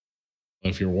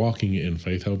if you're walking in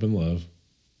faith, hope, and love,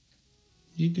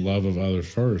 love of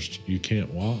others first, you can't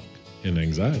walk in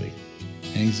anxiety.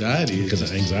 Anxiety.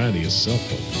 Because anxiety is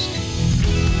self-focused.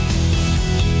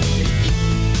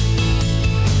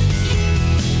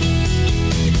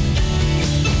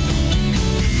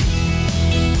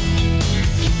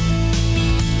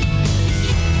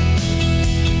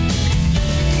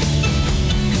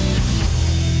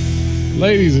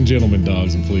 Ladies and gentlemen,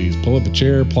 dogs and fleas, pull up a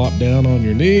chair, plop down on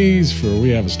your knees, for we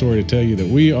have a story to tell you that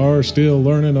we are still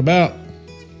learning about.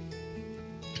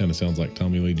 Kind of sounds like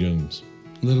Tommy Lee Jones.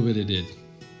 A little bit it did.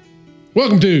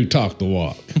 Welcome to Talk the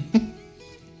Walk.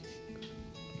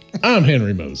 I'm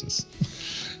Henry Moses.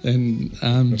 And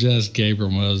I'm just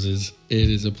Gabriel Moses. It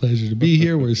is a pleasure to be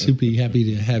here. We're super happy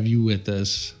to have you with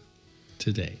us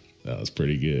today. That was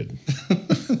pretty good.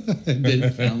 It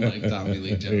did sound like Tommy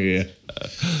Lee Jones.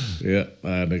 Yeah.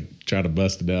 I had to try to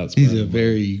bust it out. He's a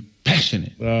very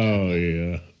passionate.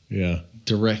 Oh, yeah.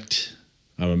 Direct.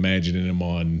 I'm imagining him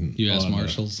on U.S.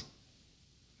 Marshals.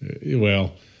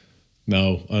 Well,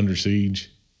 no, Under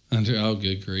Siege. Oh,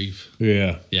 good grief.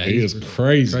 Yeah. He is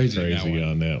crazy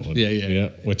on that one. Yeah.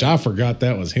 Which I forgot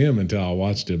that was him until I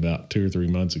watched it about 2 or 3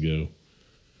 months ago.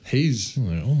 I'm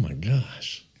like, oh my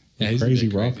gosh. Yeah, Crazy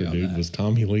rocker dude was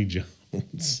Tommy Lee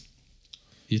Jones.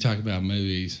 You talk about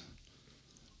movies.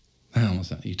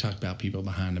 You talk about people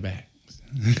behind the back.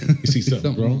 You see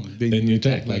something wrong, then you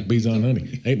attack like bees on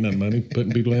honey. Ain't nothing money.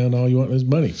 Putting people down, all you want is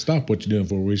money. Stop what you're doing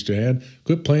for wish you had.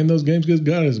 Quit playing those games because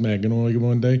God is mad. Gonna wake up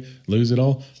one day, lose it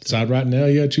all. Decide right now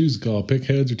you gotta choose a call. Pick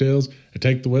heads or tails, or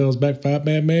take the whales, backfight,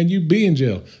 man, you be in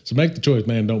jail. So make the choice,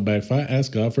 man, don't backfight.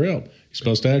 Ask God for help. You're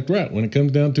supposed to act right when it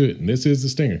comes down to it, and this is the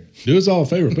stinger. Do us all a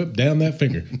favor, put down that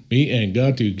finger. Me and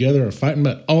God together are fighting,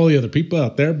 but all the other people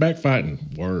out there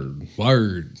backfighting. Word,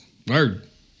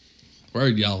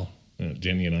 y'all.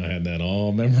 Jenny and I had that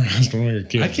all memorized when we were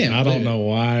kids. I don't know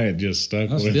why it just stuck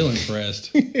with me. I was still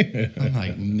impressed. I'm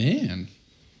like, man.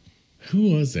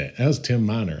 Who was that? That was Tim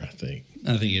Miner, I think.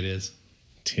 I think it is.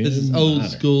 This is old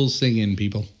school singing,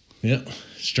 people. Yep.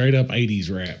 Straight up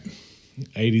 80s rap.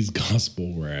 80s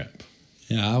gospel rap.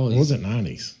 Yeah, Or was it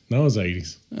 90s? No, it was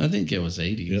 80s. I think it was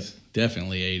 80s. Yep.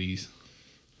 Definitely 80s.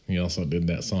 He also did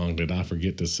that song, Did I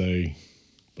Forget to Say?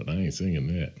 But I ain't singing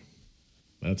that.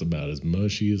 That's about as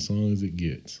mushy a song as it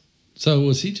gets. So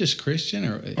was he just Christian?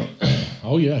 Or?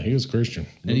 Oh, yeah, he was Christian.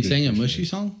 And he sang a mushy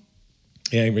song?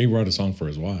 Yeah, he wrote a song for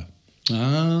his wife.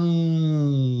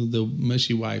 Oh, the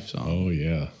mushy wife song. Oh,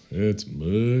 yeah. It's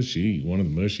mushy. One of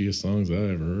the mushiest songs I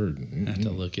ever heard. Mm-hmm. I have to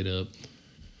look it up.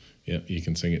 Yep, you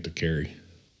can sing it to Carrie.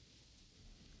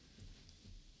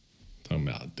 Talking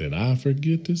about, did I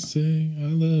forget to say I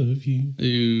love you?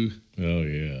 Ew. Oh,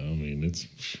 yeah. I mean, it's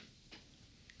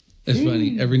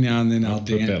funny. Every now and then I'll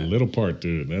dance. Put that little part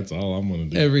to it. That's all I'm going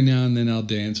to do. Every now and then I'll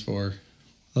dance for her.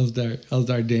 I'll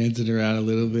start dancing around a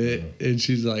little bit, and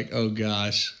she's like, "Oh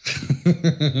gosh,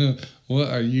 what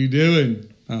are you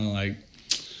doing?" I'm like,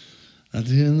 "I'm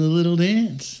doing the little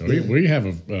dance." We have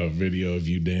a video of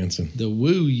you dancing. The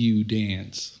woo you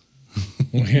dance.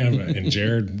 We have it, and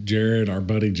Jared, our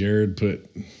buddy Jared, put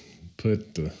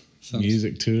the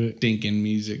music to it. Stinking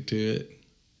music to it.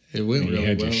 It went really well. You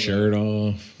had your shirt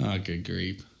off. Oh, good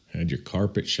grief! Had your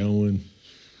carpet showing.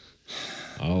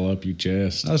 All up your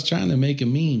chest. I was trying to make a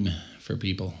meme for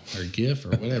people, or GIF, or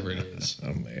whatever it is.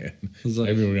 Oh, man. Like,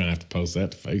 maybe we're going to have to post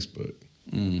that to Facebook.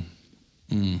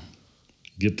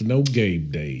 Get to know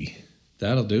Gabe Day.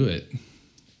 That'll do it.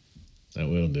 That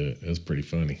will do it. It was pretty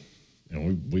funny.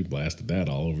 And we blasted that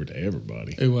all over to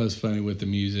everybody. It was funny with the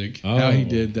music. How he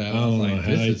did that. I don't know like,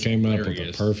 how he came hilarious. up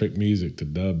with the perfect music to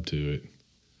dub to it.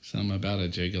 Something about a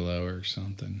gigolo or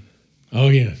something. Oh,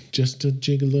 yeah. Just a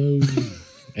gigolo.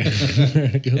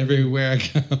 Everywhere I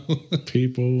go,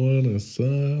 people want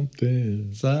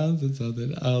something.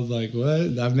 I was like,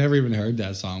 what? I've never even heard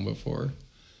that song before.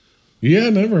 Yeah, I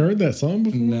never heard that song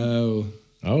before. No.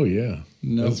 Oh, yeah.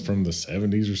 No. That's from the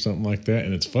 70s or something like that.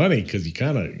 And it's funny because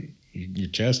your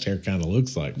chest hair kind of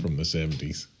looks like from the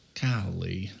 70s.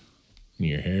 Golly.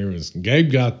 Your hair was... Gabe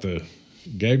got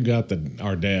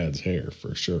our dad's hair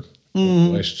for sure.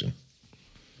 No question.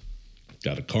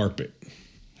 Got a carpet.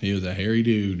 He was a hairy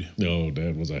dude. Oh,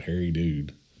 Dad was a hairy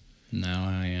dude. Now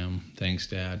I am. Thanks,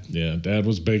 Dad. Yeah, Dad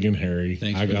was big and hairy.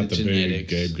 I got the big.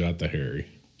 Gabe got the hairy.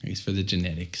 Thanks for the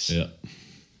genetics. Yep.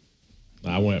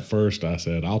 I went first. I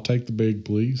said, I'll take the big,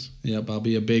 please. Yep, I'll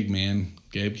be a big man.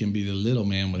 Gabe can be the little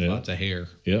man with lots of hair.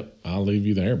 Yep, I'll leave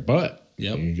you there. But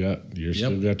you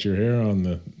still got your hair on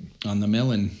the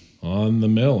melon. On the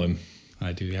melon.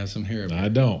 I do have some hair. I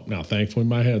don't. Now, thankfully,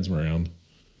 my head's round.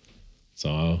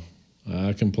 So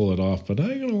I can pull it off, but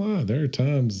I ain't gonna lie. There are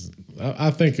times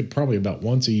I think it probably about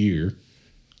once a year.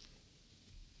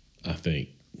 I think.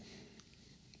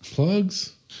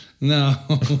 Plugs? No.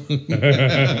 Don't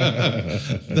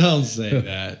say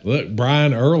that. Look,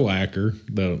 Brian Urlacher,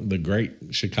 the great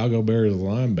Chicago Bears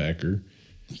linebacker.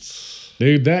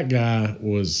 Dude, that guy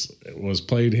was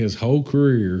played his whole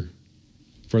career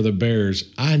for the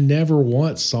Bears. I never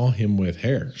once saw him with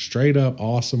hair. Straight up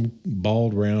awesome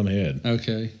bald round head.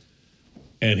 Okay.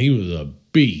 And he was a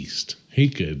beast. He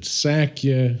could sack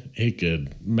you. He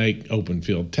could make open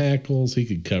field tackles. He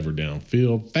could cover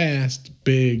downfield. Fast,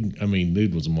 big. I mean,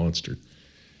 dude was a monster.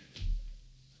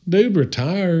 Dude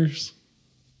retires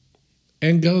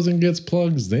and goes and gets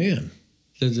plugs then.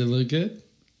 Does it look good?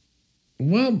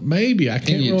 Well, maybe. I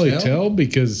can't really tell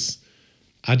because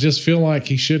I just feel like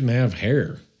he shouldn't have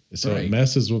hair. So It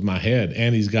messes with my head.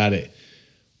 And he's got it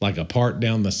like a part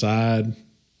down the side.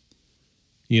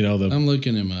 You know, I'm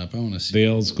looking him up. I want to see the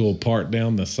old school part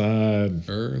down the side.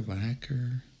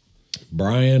 Urlacher.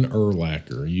 Brian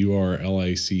Urlacher.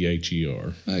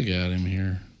 Urlacher. I got him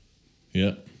here.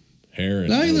 Yep. Hair.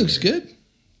 No, he looks good.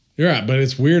 You're right, but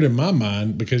it's weird in my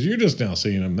mind because you're just now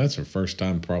seeing him. That's the first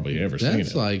time probably ever seen it.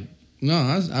 That's like, no,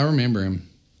 I remember him.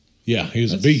 Yeah, he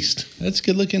was a beast. That's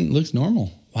good looking. Looks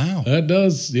normal. Wow. That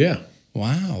does, yeah.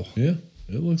 Wow. Yeah,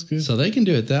 it looks good. So they can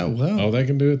do it that well. Oh, they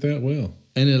can do it that well.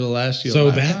 And it'll last you a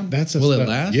lifetime? That's Will it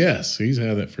last? Yes, he's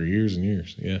had that for years and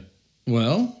years. Yeah.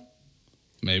 Well,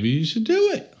 maybe you should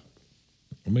do it.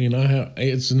 I mean,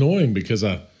 it's annoying because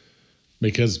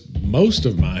most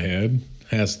of my head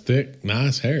has thick,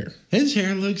 nice hair. His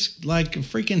hair looks like a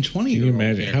freaking 20-year-old. Can you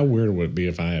imagine how weird would it be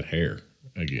if I had hair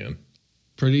again?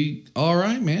 Pretty all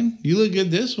right, man. You look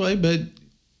good this way, but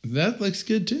that looks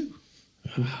good too.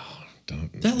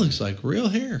 That looks like real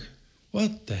hair.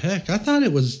 What the heck? I thought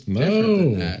it was different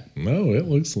than that. No, it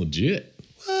looks legit.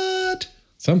 What?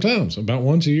 Sometimes, about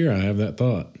once a year, I have that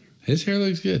thought. His hair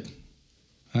looks good.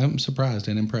 I'm surprised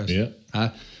and impressed. Yeah.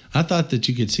 I thought that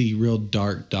you could see real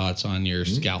dark dots on your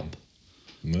scalp.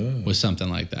 No. With something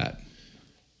like that.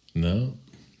 No.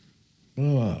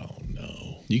 Well, I don't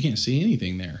know. You can't see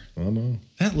anything there. I know.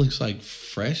 That looks like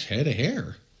fresh head of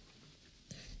hair.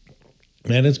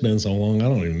 Man, it's been so long, I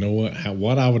don't even know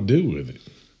what I would do with it.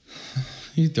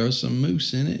 You throw some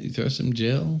mousse in it. You throw some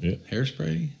gel,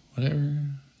 hairspray, whatever.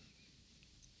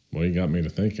 Well, you got me to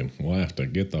thinking. We'll have to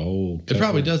get the whole... It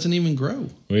probably doesn't even grow.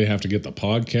 We have to get the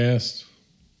podcast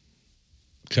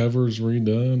covers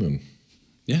redone and...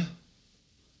 Yeah.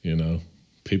 You know,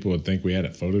 people would think we had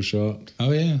it photoshopped.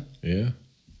 Oh, yeah. Yeah.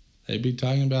 They'd be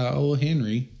talking about old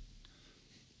Henry.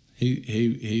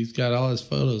 He's got all his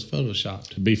photos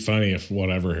photoshopped. It'd be funny if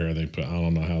whatever hair they put... I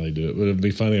don't know how they do it, but it'd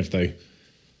be funny if they...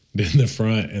 did the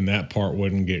front and that part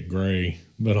wouldn't get gray,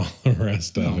 but all the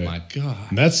rest of it. Oh my God.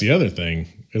 And that's the other thing.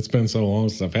 It's been so long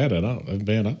since I've had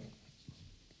it.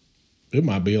 It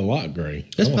might be a lot gray.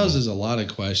 This poses a lot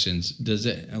of questions.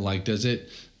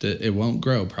 It won't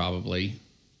grow probably.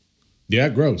 Yeah,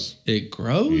 it grows. It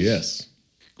grows? Yes.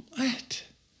 What?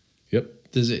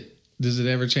 Yep. Does it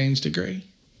ever change to gray?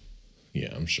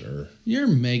 Yeah, I'm sure. You're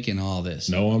making all this.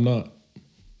 No, I'm not.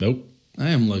 Nope.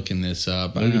 I am looking this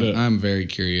up. Look it up. I'm very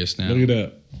curious now. Look it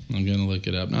up. I'm going to look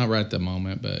it up. Not right at the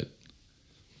moment, but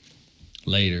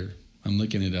later. I'm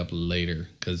looking it up later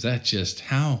because that's just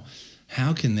how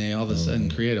can they all of a sudden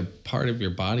create a part of your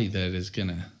body that is going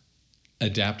to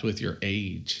adapt with your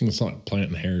age? It's like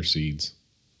planting hair seeds.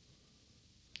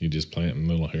 You just planting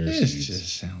little hair seeds. It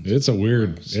just sounds It's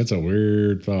a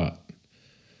weird thought.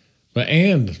 But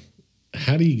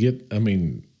how do you get,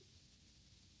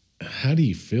 how do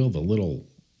you feel the little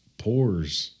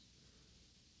pores?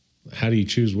 How do you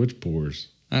choose which pores?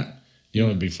 You know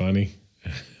it'd be funny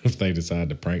if they decide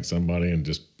to prank somebody and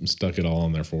just stuck it all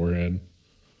on their forehead.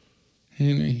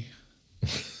 Henry,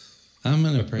 I'm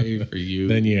going to pray for you.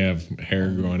 Then you have hair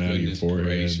growing out of your forehead.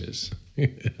 Gracious.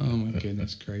 Oh, my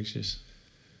goodness gracious.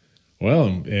 Well,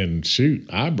 and shoot,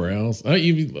 eyebrows. I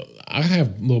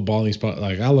have little balding spots.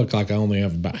 Like, I look like I only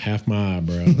have about half my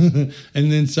eyebrow.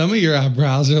 And then some of your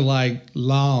eyebrows are like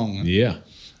long. Yeah.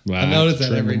 Well, I notice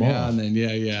that every now and then.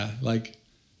 Yeah. Like,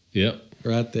 yep.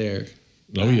 Right there.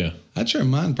 Oh, yeah. I trim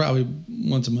mine probably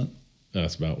once a month.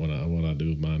 That's about what I do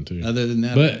with mine, too. Other than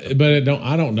that. But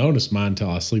I don't notice mine until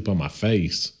I sleep on my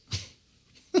face.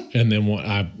 And then when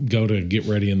I go to get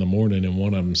ready in the morning and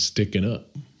one of them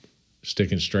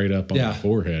sticking straight up on my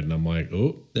forehead, and I'm like,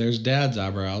 oh, there's Dad's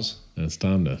eyebrows. It's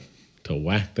time to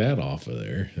whack that off of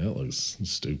there. That looks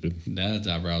stupid. Dad's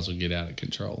eyebrows will get out of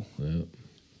control. Yeah.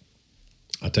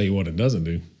 I'll tell you what it doesn't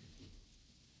do.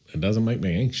 It doesn't make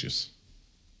me anxious.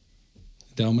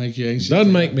 Don't make you anxious.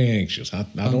 Doesn't make me anxious. I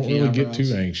don't really get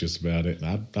too anxious about it.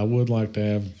 I would like to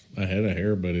have a head of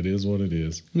hair, but it is what it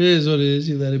is. It is what it is.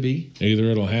 You let it be. Either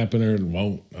it'll happen or it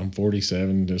won't. I'm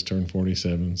 47, just turned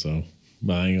 47, so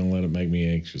I ain't gonna let it make me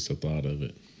anxious. The thought of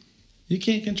it. You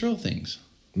can't control things.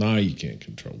 No, you can't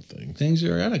control things. Things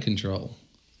are out of control.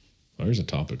 Well, there's a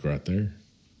topic right there.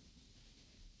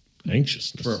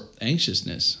 Anxiousness. For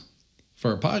anxiousness.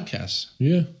 For a podcast.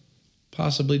 Yeah.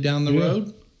 Possibly down the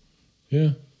road.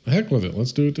 Yeah. Heck with it.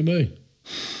 Let's do it today.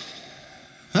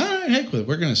 All right, heck with it.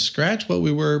 We're going to scratch what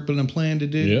we were going to plan to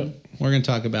do. Yep. We're going to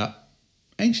talk about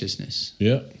anxiousness.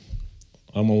 Yep.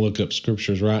 I'm going to look up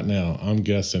scriptures right now. I'm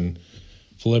guessing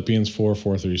Philippians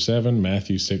 4:4-7,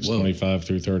 Matthew 6:25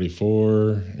 through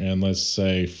 34, and let's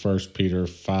say 1 Peter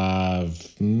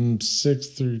 5, 6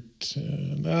 through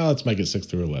 10. No, let's make it 6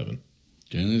 through 11.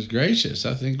 Goodness gracious.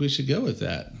 I think we should go with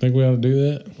that. Think we ought to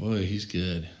do that? Boy, he's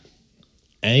good.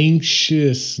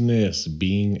 Anxiousness,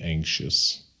 being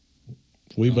anxious.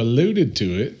 We've alluded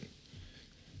to it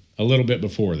a little bit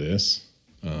before this.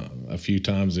 A few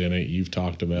times in it, you've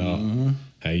talked about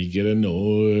how you get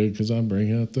annoyed because I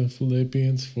bring out the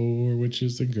Philippians 4, which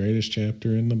is the greatest chapter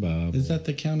in the Bible. Is that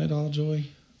the Count It All Joy?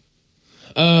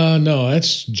 No,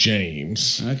 that's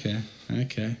James.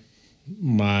 Okay.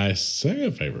 My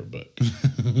second favorite book.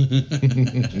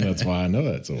 That's why I know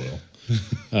that so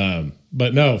well.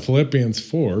 But no, Philippians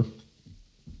 4.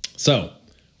 So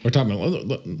we're talking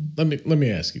about. Let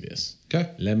me ask you this. Okay.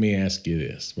 Let me ask you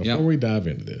this before we dive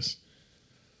into this.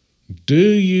 Do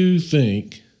you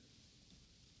think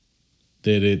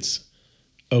that it's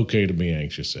okay to be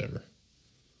anxious ever?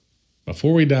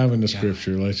 Before we dive into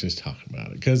scripture, let's just talk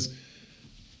about it. Because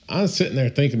I was sitting there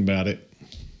thinking about it,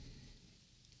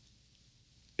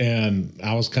 and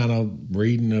I was kind of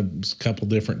reading a couple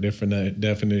different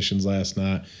definitions last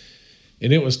night,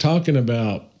 and it was talking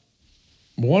about,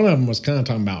 one of them was kind of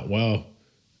talking about, well,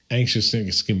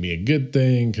 anxiousness can be a good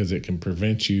thing because it can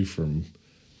prevent you from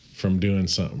doing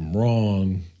something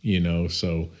wrong,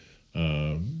 so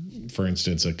for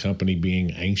instance, a company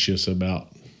being anxious about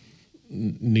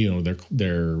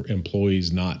their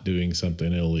employees not doing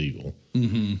something illegal.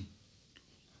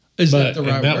 Is that the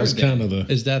right word? That was kind of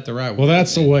Is that the right word? Well,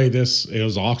 that's the way it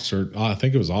was Oxford. I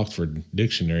think it was Oxford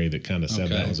Dictionary that kind of said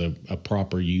that was a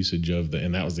proper usage of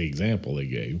and that was the example they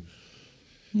gave.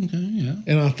 Okay, yeah.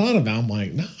 And I thought about it, I'm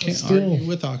like, no, Can't argue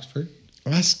with Oxford.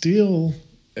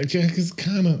 It's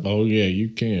kind of, oh yeah, you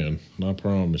can. I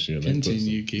promise you.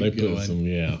 Continue, keep going.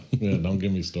 Yeah, don't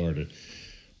get me started.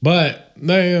 But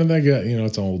they got,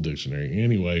 it's an old dictionary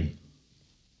anyway.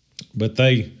 But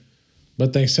they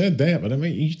said that. But I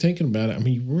mean, you thinking about it. I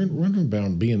mean, you're running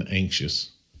about being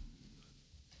anxious.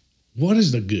 What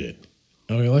is the good?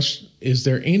 I mean, is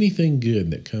there anything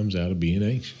good that comes out of being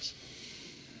anxious?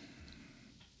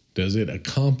 Does it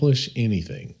accomplish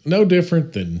anything? No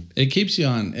different than... It keeps you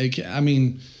on... I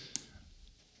mean,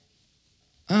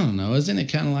 I don't know. Isn't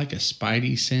it kind of like a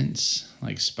spidey sense?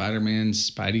 Like Spider-Man's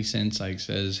spidey sense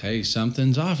says, hey,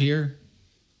 something's off here.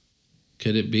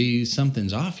 Could it be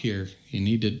something's off here? You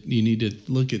need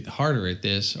to look harder at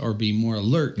this or be more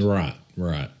alert.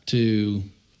 Right. To...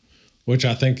 Which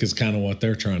I think is kind of what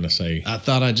they're trying to say. I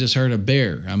thought I just heard a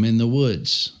bear. I'm in the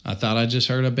woods. I thought I just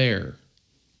heard a bear.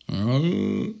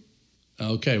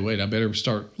 Okay, wait, I better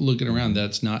start looking around.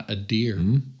 That's not a deer.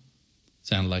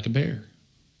 Sounded like a bear.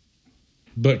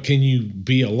 But can you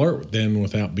be alert then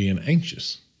without being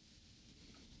anxious?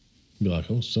 Be like,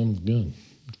 oh, something's good.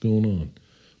 What's going on?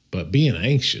 But being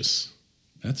anxious,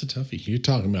 that's a toughie. You're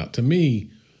talking about, to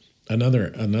me,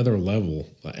 another level.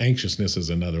 Anxiousness is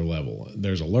another level.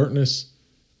 There's alertness.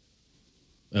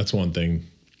 That's one thing.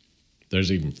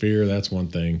 There's even fear. That's one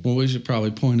thing. Well, we should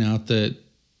probably point out that,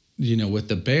 with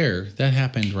the bear, that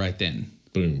happened right then.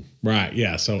 Boom. Right.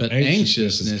 Yeah. So but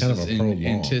anxiousness is kind of a prolonged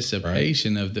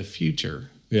anticipation of the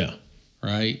future. Yeah.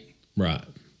 Right.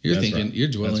 You're thinking, right. You're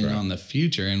dwelling on the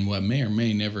future and what may or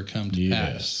may never come to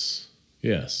pass.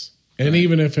 Yes. And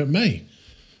even if it may,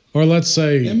 or let's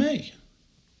say it may,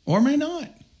 or may not.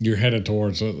 You're headed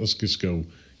towards. Let's just go.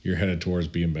 You're headed towards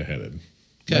being beheaded.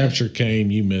 Okay. Rapture came.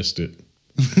 You missed it.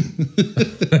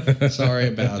 Sorry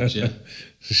about you.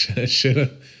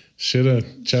 Should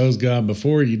have chose God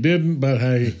before you didn't, but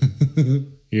hey,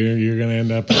 you're going to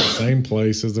end up in the same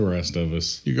place as the rest of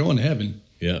us. You're going to heaven.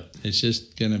 Yeah. It's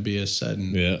just going to be a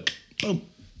sudden. Yeah. Boom.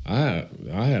 I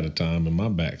had a time in my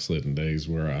backslidden days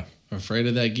where I afraid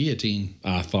of that guillotine.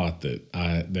 I thought that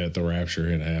the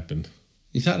rapture had happened.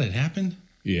 You thought it happened?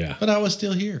 Yeah. But I was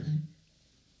still here.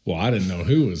 Well, I didn't know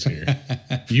who was here.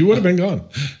 You would have been gone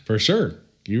for sure.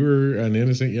 you were an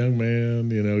innocent young man.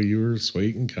 You know, you were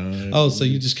sweet and kind. Oh, so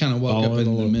you just kind of woke up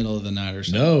in the middle of the night or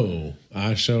something? No,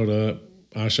 I showed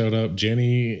up.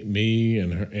 Jenny, me,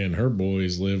 and her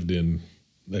boys lived in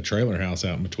the trailer house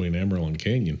out in between Emerald and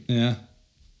Canyon. Yeah.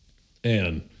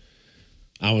 And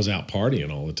I was out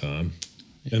partying all the time.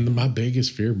 Yeah. And my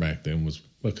biggest fear back then was,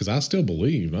 because I still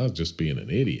believed I was just being an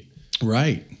idiot.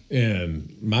 Right.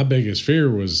 And my biggest fear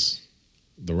was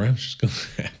the rapture's going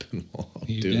to happen while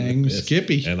I'm doing dang this.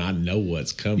 Skippy. And I know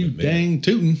what's coming you then. Dang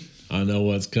tootin'. I know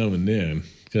what's coming then.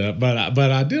 But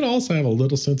I did also have a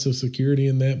little sense of security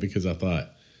in that, because I thought,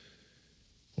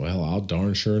 well, I'll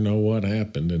darn sure know what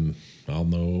happened, and I'll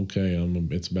know, okay,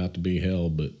 it's about to be hell,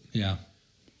 but yeah,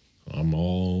 I'm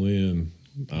all in.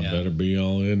 I better be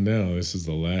all in now. This is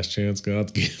the last chance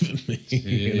God's given me.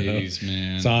 Jeez,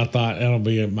 man. So I thought that'll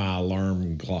be my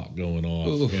alarm clock going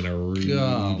off in a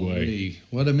rude way.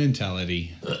 What a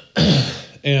mentality.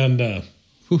 And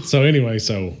so anyway,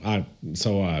 so I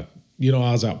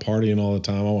I was out partying all the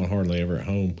time. I wasn't hardly ever at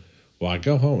home. Well, I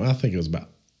go home. I think it was about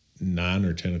 9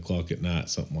 or 10 o'clock at night,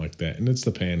 something like that. And it's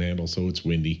the Panhandle, so it's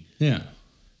windy. Yeah.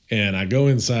 And I go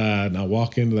inside and I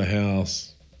walk into the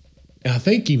house. And I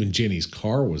think even Jenny's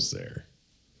car was there.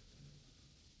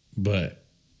 But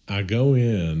I go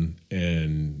in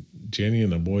and Jenny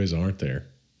and the boys aren't there.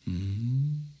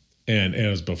 Mm-hmm. And it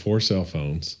was before cell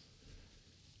phones.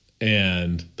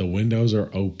 And the windows are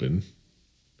open.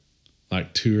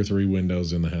 Like 2 or 3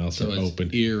 windows in the house are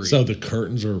open. Eerie. So the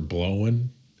curtains are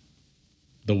blowing.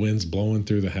 The wind's blowing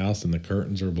through the house and the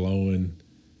curtains are blowing.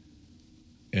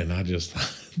 And I just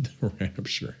thought the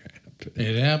rapture happened.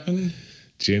 It happened?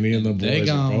 Jenny and the boys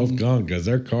are both gone because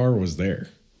their car was there.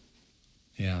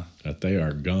 Yeah. But they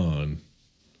are gone.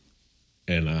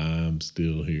 And I'm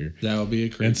still here. That would be a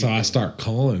crazy. And so I start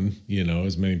calling,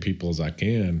 as many people as I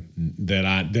can that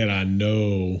I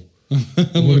know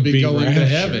would be going raptured. To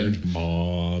heaven.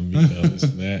 Mom, this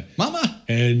and that. Mama.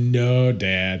 And no,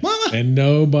 Dad. Mama. And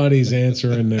nobody's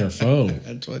answering their phone.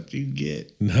 That's what you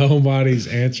get. Nobody's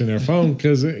answering their phone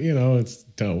because, it's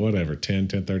whatever,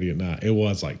 10:30 at night. It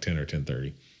was like 10 or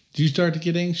 10:30. Did you start to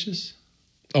get anxious?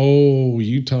 Oh,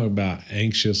 you talk about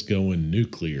anxious going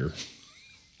nuclear.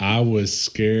 I was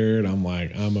scared. I'm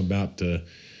like, I'm about to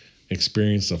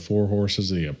experience the 4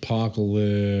 horses of the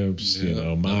apocalypse.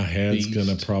 Yep, my head's going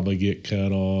to probably get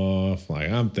cut off. Like,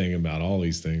 I'm thinking about all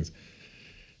these things.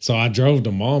 So I drove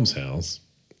to Mom's house.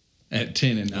 At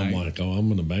 10 at night. I'm like, I'm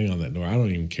going to bang on that door. I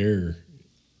don't even care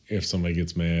if somebody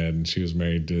gets mad. And she was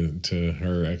married to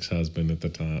her ex-husband at the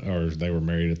time, or they were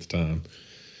married at the time.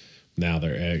 Now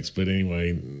they're ex. But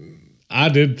anyway, I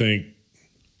did think,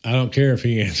 I don't care if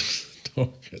he answers the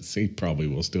door because he probably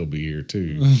will still be here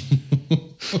too.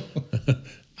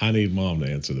 I need Mom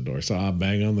to answer the door. So I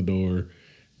bang on the door.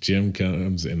 Jim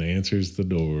comes and answers the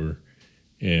door.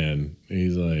 And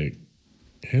he's like,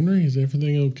 Henry, is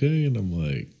everything okay? And I'm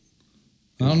like,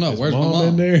 I don't know. Where's my mom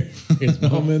in there? Is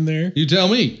Mom in there? You tell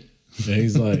me. And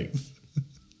he's like,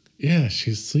 yeah,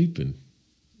 she's sleeping.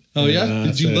 Oh, and yeah?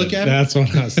 Did you look at her? That's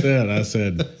what I said. I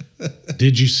said,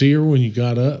 did you see her when you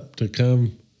got up to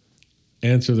come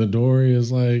answer the door? He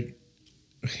was like,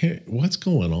 hey, what's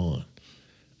going on?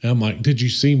 And I'm like, did you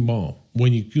see Mom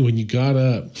when you got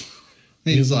up?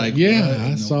 He's like, yeah,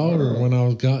 I saw her when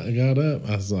I got up.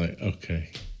 I was like,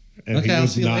 okay. And okay, he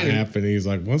was not happy. He's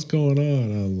like, what's going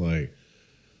on? I was like,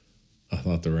 I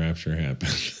thought the rapture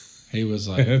happened. He was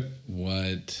like,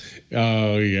 what?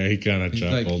 Oh, yeah. He kind of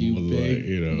chuckled. Like, you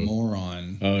big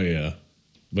moron. Oh, yeah.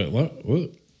 But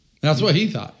look. That's what he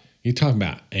thought. You talking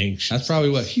about anxious. That's probably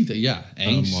what he thought. Yeah.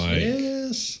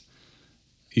 Anxious.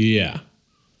 Yeah.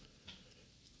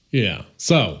 Yeah.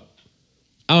 So,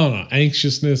 I don't know.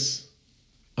 Anxiousness.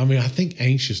 I mean, I think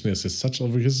anxiousness is such a...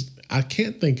 Because I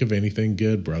can't think of anything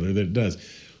good, brother, that it does.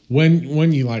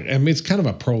 When you like... I mean, it's kind of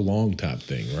a prolonged type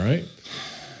thing, right?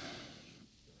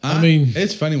 I mean...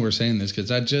 It's funny we're saying this because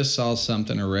I just saw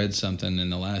something or read something in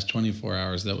the last 24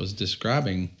 hours that was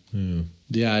describing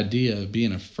the idea of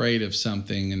being afraid of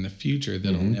something in the future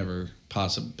that'll never...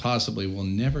 possibly will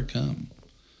never come.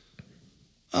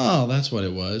 Oh, that's what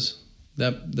it was.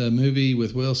 The movie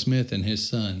with Will Smith and his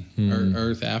son,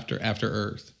 Earth After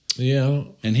Earth. Yeah.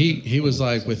 And he was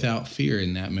like without fear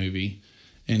in that movie.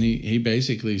 And he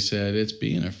basically said it's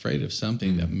being afraid of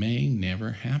something that may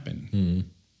never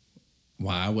happen.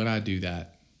 Why would I do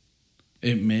that?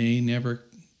 It may never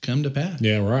come to pass.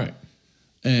 Yeah, right.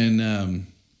 And,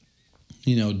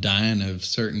 dying of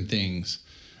certain things.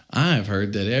 I've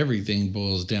heard that everything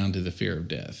boils down to the fear of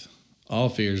death. All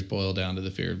fears boil down to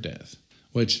the fear of death.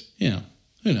 Which, who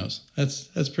knows?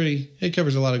 That's pretty... It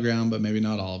covers a lot of ground, but maybe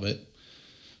not all of it.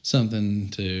 Something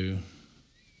to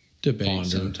debate ponder.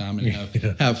 sometime and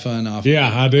have fun off. Yeah,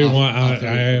 I do off, want. off I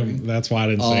am. That's why I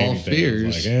didn't say anything.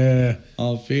 Fears,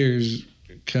 all fears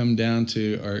come down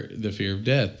to the fear of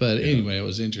death. But anyway, it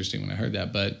was interesting when I heard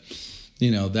that. But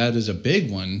that is a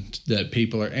big one that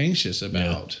people are anxious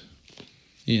about.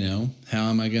 How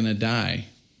am I going to die?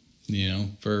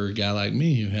 For a guy like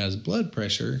me who has blood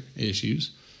pressure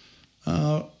issues,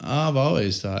 I've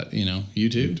always thought, you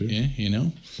too. Yeah,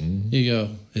 Mm-hmm. You go,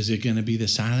 is it going to be the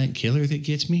silent killer that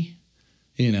gets me?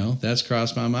 That's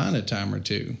crossed my mind a time or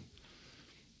two.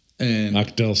 And I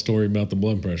could tell a story about the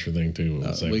blood pressure thing too.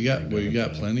 We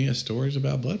got plenty of stories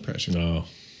about blood pressure. No,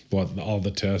 all the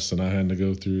tests that I had to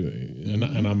go through,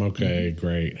 and I'm okay,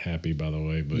 great, happy by the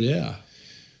way. But yeah,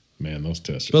 man, those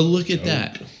tests. But look at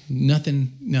that,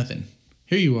 nothing.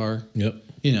 Here you are. Yep.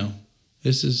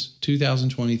 This is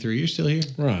 2023. You're still here.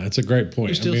 Right. It's a great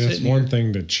point. It's one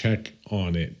thing to check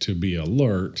on it, to be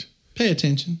alert, pay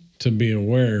attention, to be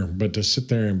aware, but to sit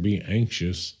there and be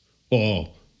anxious.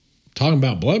 Well, talking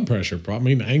about blood pressure,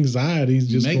 anxiety is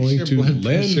just going to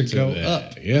lend to that.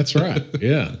 Up. Yeah, that's right.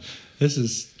 Yeah.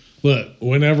 Look,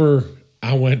 whenever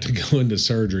I went to go into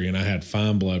surgery and I had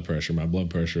fine blood pressure, my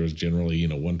blood pressure was generally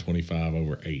 125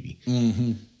 over 80,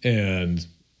 and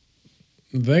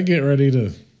they get ready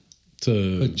to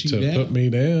put me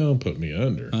down, put me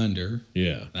under.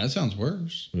 Yeah. That sounds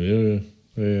worse. Yeah.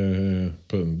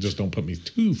 Just don't put me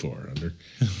too far under.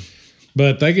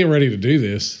 But they get ready to do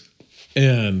this,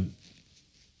 and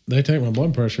they take my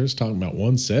blood pressure. It's talking about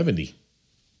 170.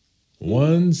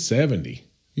 170.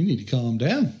 You need to calm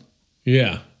down.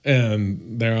 Yeah.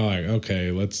 And they're like, okay,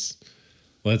 let's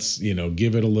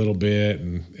give it a little bit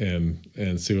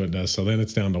and see what it does. So then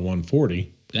it's down to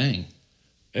 140. Dang.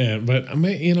 But I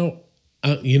mean, you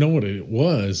know what it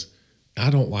was? I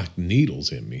don't like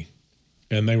needles in me.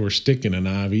 And they were sticking an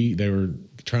IV. They were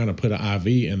trying to put an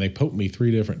IV, and they poked me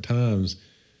 3 different times.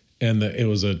 And it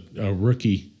was a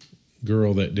rookie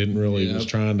girl that didn't really was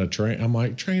trying to train. I'm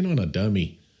like, train on a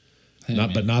dummy,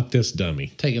 but not this dummy.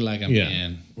 Take it like a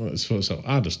man. Well, so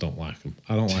I just don't like them.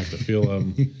 I don't like the feel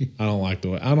of them. I don't like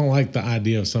the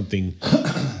idea of something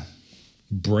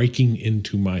breaking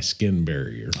into my skin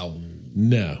barrier. Oh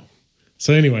no.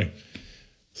 So anyway.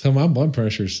 So my blood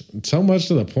pressure's so much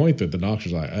to the point that the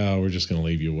doctor's like, oh, we're just going to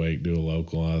leave you awake, do a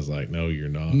local. I was like, no, you're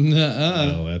not.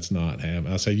 No, that's not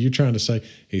happening. I said, you're trying to say?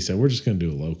 He said, we're just going to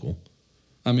do a local.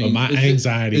 I mean, but my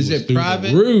anxiety was through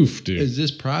private? The roof, dude. Is this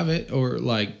private, or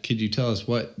could you tell us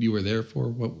what you were there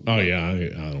for? Oh yeah,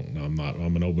 I don't know.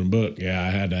 I'm an open book. Yeah,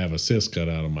 I had to have a cyst cut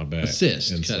out of my back. A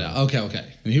cyst cut out. Okay.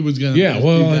 And he was going to. Yeah,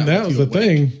 well, and that was the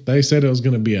thing. They said it was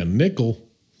going to be a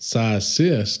nickel-sized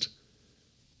cyst.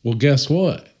 Well, guess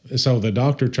what? So the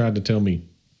doctor tried to tell me,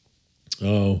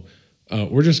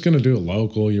 we're just going to do a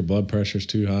local. Your blood pressure's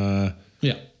too high.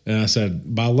 Yeah. And I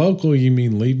said, by local, you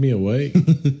mean leave me awake?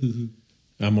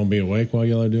 I'm going to be awake while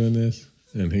y'all are doing this?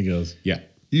 And he goes, yeah.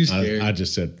 You scared? I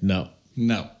just said, no.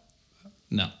 No.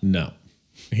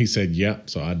 He said, yeah.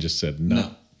 So I just said,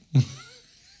 no. And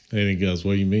he goes,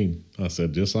 what do you mean? I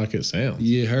said, just like it sounds.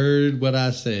 You heard what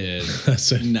I said. I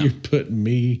said, no. You're putting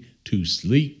me to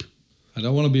sleep. I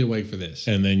don't want to be awake for this.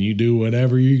 And then you do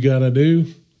whatever you got to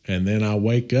do. And then I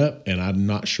wake up and I'm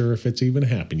not sure if it's even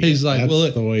happened yet. He's like,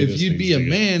 if you'd be a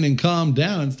man and calm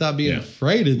down and stop being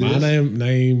afraid of this. My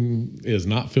name is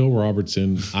not Phil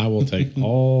Robertson. I will take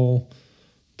all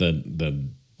the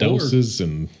doses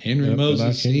and Henry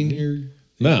Moses Sr.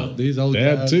 No, these old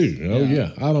Dad guys. Too. Oh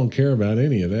yeah, I don't care about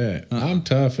any of that. I'm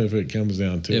tough if it comes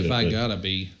down to it. If I gotta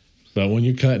be. But when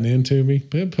you're cutting into me,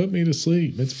 put me to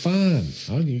sleep. It's fine.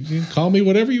 You can call me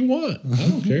whatever you want. I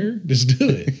don't care. Just do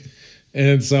it.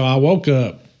 And so I wake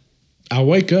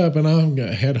up and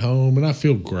I head home and I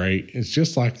feel great. It's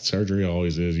just like surgery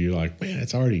always is. You're like, man,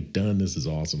 it's already done. This is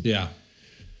awesome. Yeah.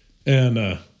 And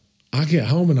I get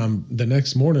home and the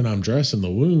next morning I'm dressing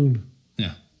the wound.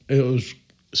 Yeah. It was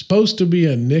supposed to be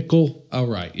a nickel. Oh,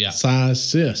 right. Yeah. Size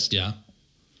cyst. Yeah.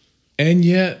 And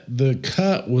yet the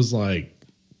cut was like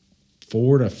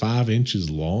 4 to 5 inches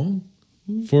long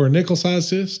for a nickel size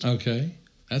cyst. Okay.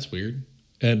 That's weird.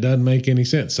 It doesn't make any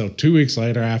sense. So 2 weeks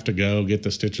later, I have to go get the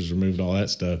stitches removed, all that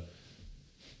stuff.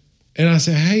 And I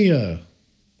said, hey,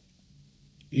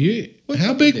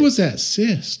 how big was that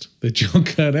cyst that y'all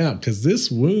cut out? Because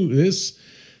this wound, this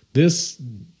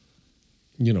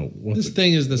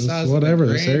thing is the size of whatever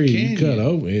the this area Canyon. You cut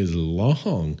over is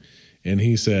long. And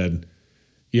he said,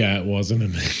 yeah, it wasn't a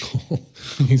nickel.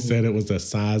 He said it was the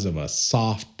size of a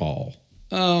softball.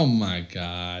 Oh my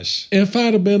gosh. If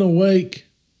I'd have been awake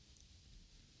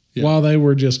while they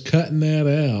were just cutting that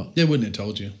out. They wouldn't have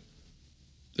told you.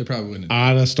 They probably wouldn't.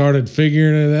 I started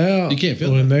figuring it out. You can't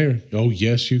feel when they. Oh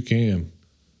yes, you can.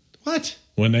 What?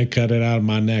 When they cut it out of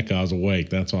my neck, I was awake.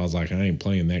 That's why I was like, I ain't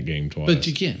playing that game twice. But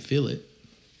you can't feel it.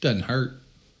 Doesn't hurt.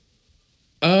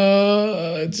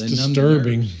 It's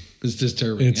disturbing. It's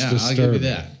disturbing. It's disturbing. I'll give you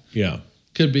that. Yeah.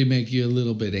 Could be make you a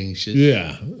little bit anxious.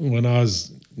 Yeah. When I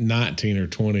was 19 or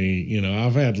 20,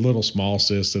 I've had little small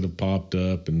cysts that have popped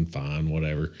up and fine,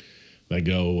 whatever. They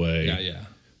go away. Yeah.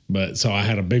 But so I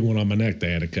had a big one on my neck.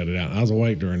 They had to cut it out. I was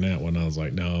awake during that one. I was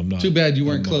like, no, I'm not. Too bad you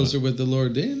weren't closer with the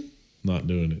Lord then. Not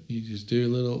doing it. You just do a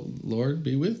little, Lord,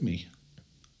 be with me.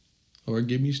 Or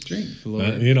give me strength, Lord.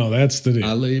 That's the deal.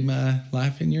 I lay my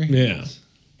life in your hands. Yeah.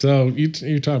 So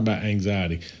you're talking about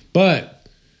anxiety. But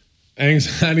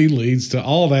anxiety leads to,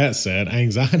 all that said,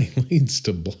 anxiety leads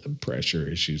to blood pressure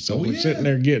issues. So we're sitting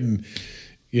there getting,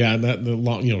 the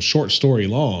long, short story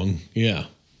long,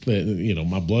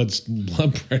 my blood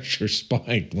pressure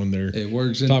spiked when they're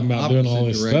talking about doing all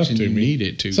this stuff to me. Need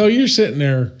it to. So you're sitting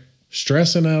there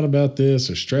stressing out about this,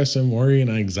 or stressing, worrying,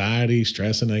 anxiety,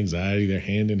 they're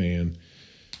hand in hand.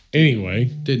 Anyway.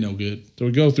 Did no good. So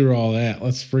we go through all that.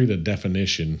 Let's read a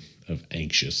definition of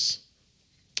anxious.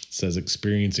 It says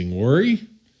experiencing worry,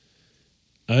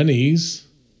 unease,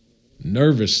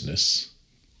 nervousness,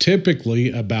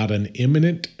 typically about an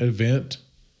imminent event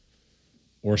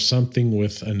or something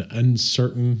with an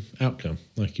uncertain outcome,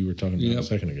 like you were talking about a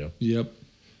second ago. Yep.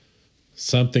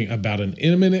 Something about an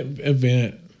imminent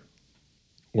event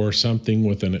or something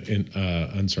with an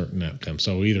uncertain outcome.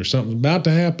 So either something's about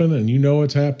to happen and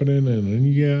it's happening, and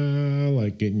then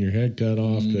like getting your head cut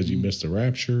off because you missed the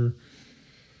rapture,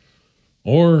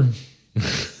 or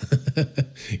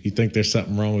you think there's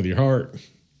something wrong with your heart,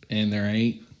 and there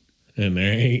ain't.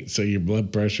 So your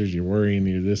blood pressures, you're worrying,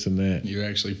 you're this and that. You're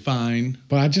actually fine.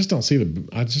 But I just don't see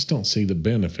the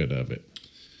benefit of it.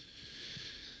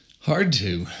 Hard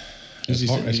to.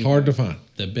 It's hard to find.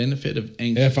 The benefit of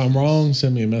anxiousness. If I'm wrong,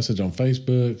 send me a message on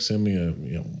Facebook. Send me a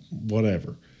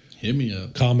whatever. Hit me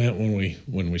up. Comment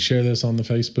when we share this on the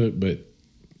Facebook. But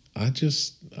I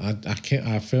can't.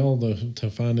 I fail to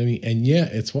find any. And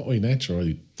yet, it's what we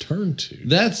naturally turn to.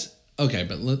 That's okay.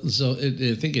 But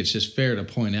I think it's just fair to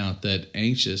point out that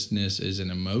anxiousness is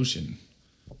an emotion,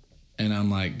 and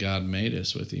I'm like, God made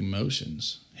us with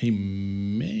emotions. He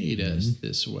made us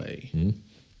this way. Mm-hmm.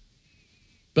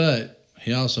 But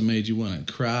he also made you want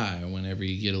to cry whenever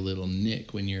you get a little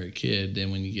nick when you're a kid.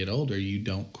 Then when you get older, you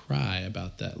don't cry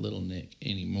about that little nick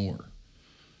anymore.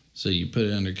 So you put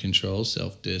it under control,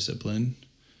 self-discipline.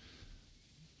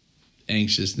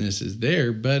 Anxiousness is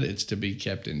there, but it's to be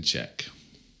kept in check.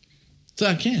 So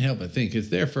I can't help but think it's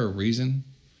there for a reason.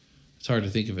 It's hard to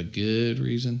think of a good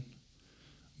reason,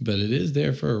 but it is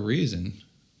there for a reason.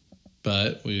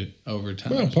 But we, over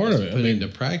time, part of it, put into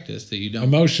practice that you don't.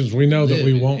 Emotions, we know that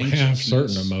we won't have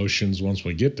certain emotions once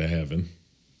we get to heaven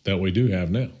that we do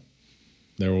have now.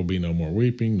 There will be no more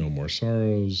weeping, no more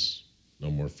sorrows,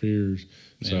 no more fears.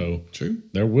 Yeah, so true.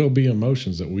 There will be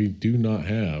emotions that we do not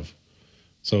have.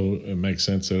 So it makes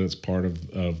sense that it's part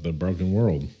of the broken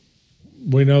world.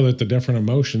 We know that the different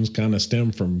emotions kind of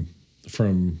stem from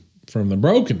the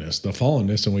brokenness, the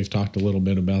fallenness, and we've talked a little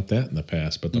bit about that in the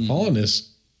past. But the fallenness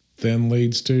then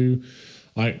leads to,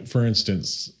 like, for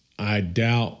instance, I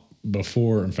doubt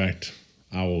before, in fact,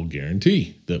 I will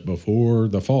guarantee that before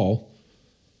the fall,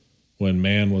 when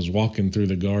man was walking through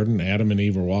the garden, Adam and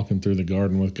Eve were walking through the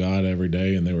garden with God every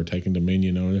day, and they were taking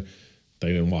dominion over it, they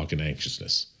didn't walk in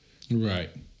anxiousness.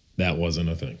 Right. That wasn't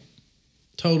a thing.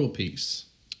 Total peace.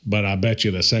 But I bet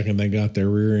you the second they got their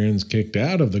rear ends kicked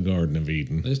out of the Garden of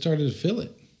Eden, they started to feel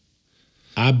it.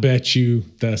 I bet you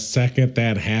the second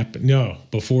that happened, no,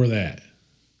 before that,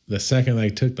 the second they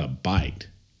took the bite,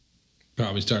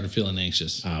 probably started feeling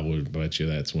anxious. I would bet you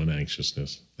that's when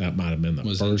anxiousness, that might have been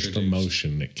the first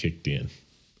emotion that kicked in.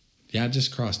 Yeah, I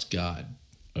just crossed God.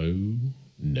 Oh,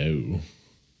 no.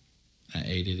 I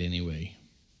ate it anyway.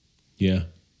 Yeah.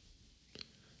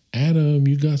 Adam,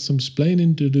 you got some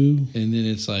splaining to do. And then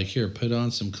it's like, here, put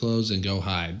on some clothes and go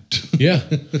hide. Yeah.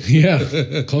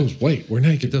 Clothes. Wait, we're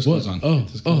naked. Get those clothes on. Oh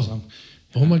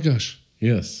my gosh.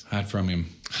 Yes. Hide from him.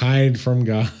 Hide from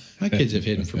God. My kids have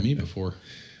hidden from me before.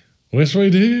 Yes, we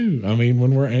do. I mean,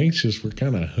 when we're anxious, we're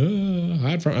kind of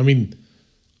hide from. I mean,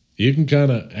 you can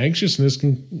kind of, anxiousness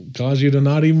can cause you to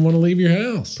not even want to leave your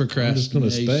house. Procrastination. I'm just going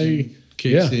to stay.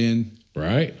 Kicks in.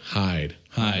 Right? Hide.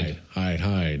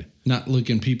 Not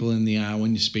looking people in the eye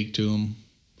when you speak to them.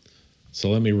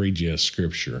 So let me read you a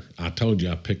scripture. I told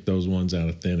you I picked those ones out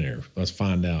of thin air. Let's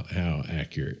find out how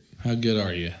accurate. How good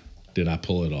are you? Did I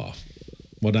pull it off?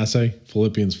 What did I say?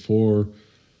 Philippians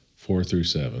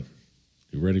 4:4-7.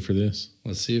 You ready for this?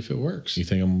 Let's see if it works. You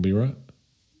think I'm going to be right?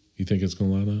 You think it's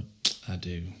going to line up? I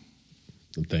do.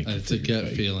 Thank you. It's a gut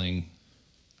feeling.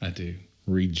 I do.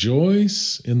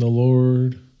 Rejoice in the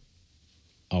Lord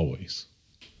always.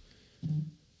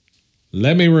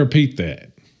 Let me repeat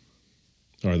that.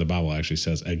 Or the Bible actually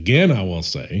says, again I will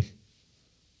say,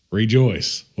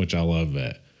 rejoice, which I love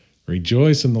that.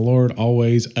 Rejoice in the Lord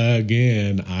always.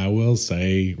 Again, I will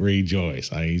say rejoice.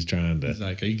 He's trying to. He's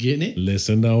like, are you getting it?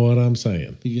 Listen to what I'm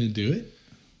saying. You going to do it?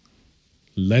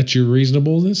 Let your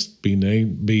reasonableness be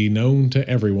known to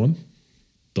everyone.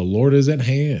 The Lord is at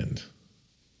hand.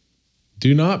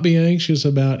 Do not be anxious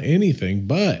about anything,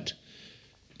 but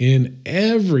in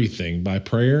everything by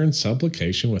prayer and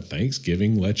supplication with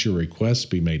thanksgiving, let your requests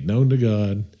be made known to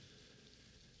God.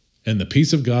 And the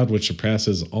peace of God, which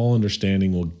surpasses all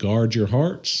understanding, will guard your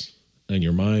hearts and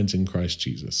your minds in Christ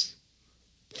Jesus.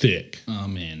 Thick.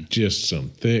 Amen. Just some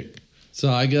thick.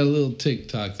 So I got a little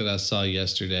TikTok that I saw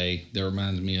yesterday that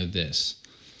reminds me of this.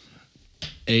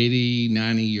 80,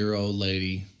 90-year-old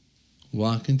lady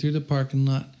walking through the parking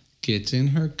lot, gets in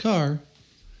her car.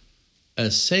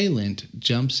 Assailant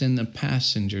jumps in the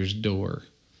passenger's door,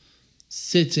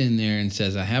 sits in there and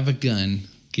says, I have a gun.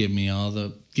 Give me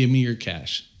your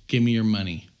cash. Give me your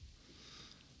money.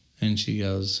 And she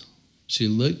just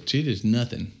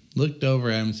nothing. Looked over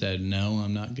at him and said, no,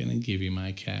 I'm not going to give you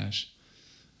my cash.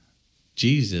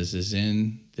 Jesus is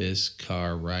in this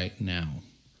car right now.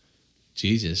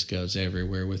 Jesus goes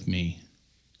everywhere with me.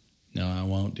 No, I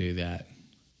won't do that.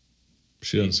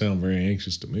 She doesn't sound very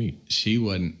anxious to me. She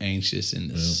wasn't anxious in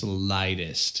the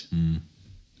slightest.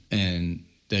 And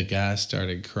the guy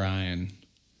started crying.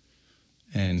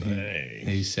 And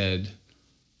he said,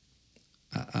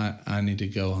 I need to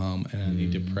go home and I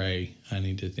need to pray. I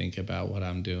need to think about what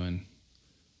I'm doing.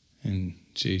 And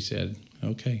she said,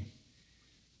 okay.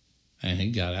 And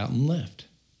he got out and left.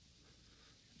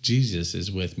 Jesus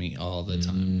is with me all the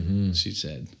time, she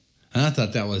said. And I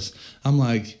thought I'm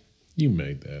like. You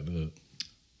made that up.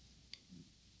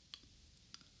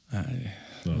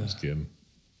 No, I was kidding.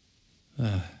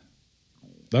 I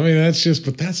mean, that's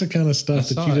the kind of stuff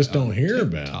that you just don't hear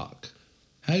about.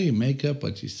 How do you make up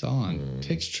what you saw on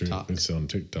TikTok? It's true. It's on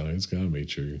TikTok. It's got to be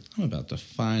true. I'm about to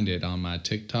find it on my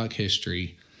TikTok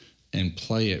history and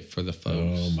play it for the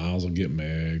folks. Oh, Miles will get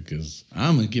mad because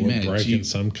I'm going to get mad. We're breaking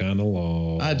some kind of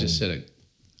law. I just said a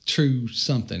true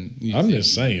something. I'm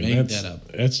just saying.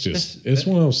 It's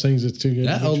one of those things that's too good.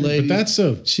 That old lady. But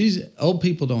old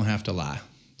people don't have to lie.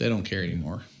 They don't care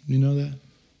anymore. You know that?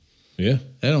 Yeah.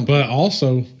 They don't. But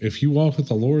also, if you walk with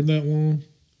the Lord that long,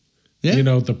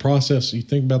 the process, you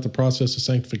think about the process of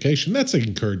sanctification, that's an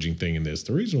encouraging thing in this.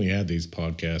 The reason we have these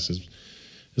podcasts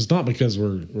is not because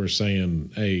we're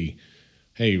saying, hey,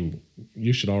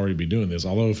 you should already be doing this.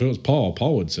 Although if it was Paul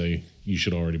would say you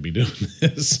should already be doing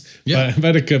this. Yeah.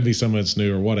 But it could be someone that's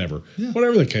new or whatever. Yeah.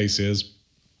 Whatever the case is,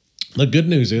 the good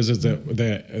news is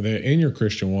that in your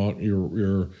Christian walk,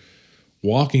 you're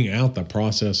walking out the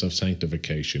process of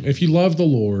sanctification. If you love the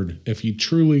Lord, if you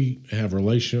truly have a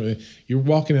relationship, you're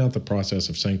walking out the process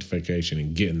of sanctification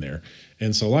and getting there.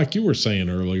 And so like you were saying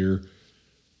earlier,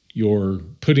 you're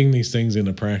putting these things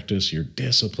into practice. You're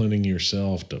disciplining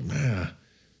yourself to,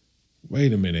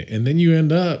 wait a minute. And then you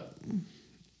end up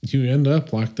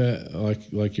like that,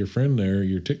 like your friend there,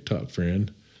 your TikTok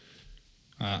friend,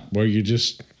 where you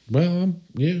just, let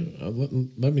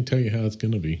me tell you how it's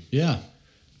going to be. Yeah.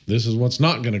 This is what's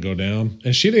not going to go down.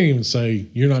 And she didn't even say,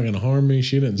 you're not going to harm me.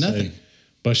 She didn't say,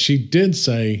 but she did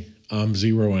say, I'm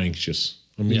zero anxious.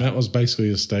 I mean, that was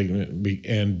basically a statement.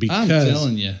 And because, I'm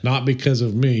telling you, not because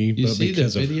of me, but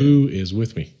because of who is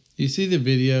with me. You see the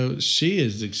video? She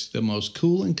is the most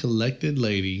cool and collected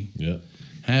lady. Yeah.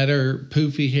 Had her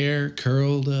poofy hair,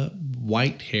 curled up,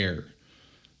 white hair,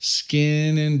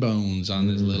 skin and bones on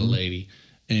this little lady,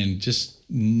 and just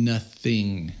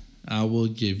nothing. I will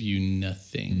give you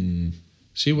nothing.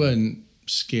 She wasn't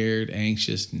scared,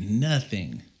 anxious,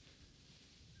 nothing.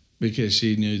 Because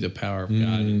she knew the power of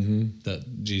God and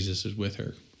that Jesus is with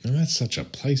her. And that's such a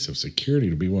place of security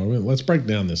to be. Let's break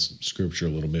down this scripture a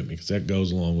little bit because that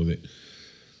goes along with it.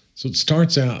 So it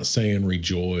starts out saying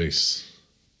rejoice.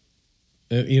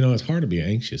 It's hard to be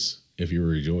anxious if you're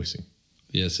rejoicing.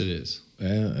 Yes, it is.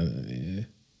 You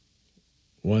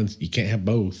can't have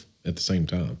both at the same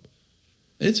time.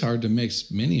 It's hard to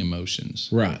mix many emotions.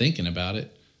 Right. Thinking about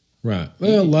it. Right.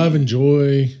 Well, love and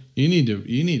joy. You need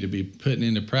to be putting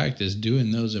into practice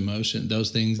doing those emotions, those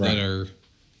things that are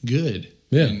good.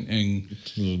 Yeah. And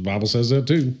the Bible says that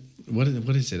too. What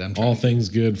is it? All things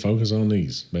good, focus on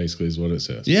these, basically is what it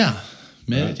says. Yeah.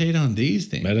 Meditate on these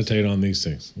things. Meditate on these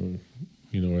things.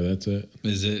 You know where that's at?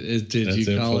 Did That's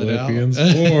you call Philippians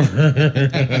it out?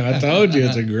 4. I told you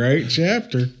it's a great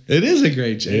chapter. It is a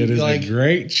great chapter. It is a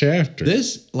great chapter.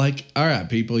 All right,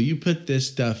 people, you put this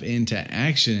stuff into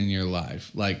action in your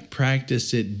life. Like,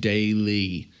 practice it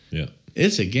daily. Yeah.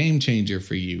 It's a game changer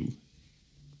for you.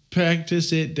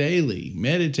 Practice it daily.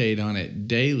 Meditate on it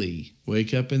daily.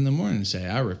 Wake up in the morning and say,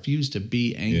 I refuse to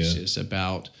be anxious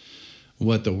about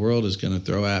what the world is going to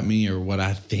throw at me or what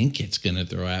I think it's going to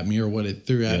throw at me or what it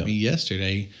threw at me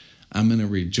yesterday. I'm going to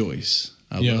rejoice.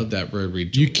 I love that word,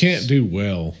 rejoice. You can't do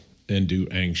well and do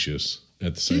anxious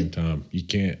at the same time. You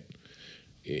can't.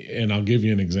 And I'll give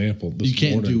you an example. You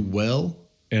can't do well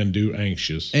and do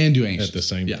anxious. At the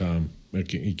same time.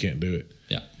 You can't do it.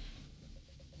 Yeah.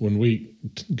 When we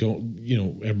go,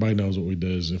 everybody knows what we do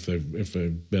is if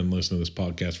they've been listening to this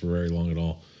podcast for very long at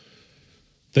all.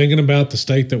 Thinking about the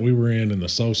state that we were in and the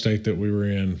slow state that we were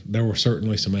in, there were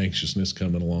certainly some anxiousness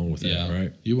coming along with that,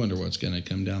 right? You wonder what's going to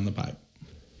come down the pipe.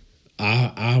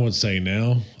 I would say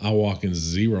now I walk in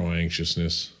zero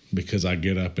anxiousness because I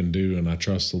get up and do, and I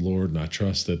trust the Lord, and I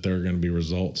trust that there are going to be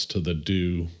results to the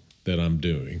do that I'm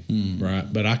doing,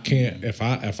 right? But I can't, if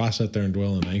I sit there and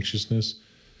dwell in anxiousness,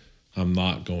 I'm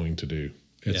not going to do.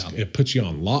 It puts you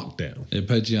on lockdown. It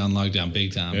puts you on lockdown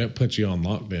big time. It puts you on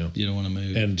lockdown. You don't want to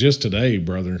move. And just today,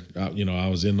 brother, I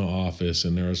was in the office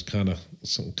and there was kind of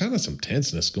some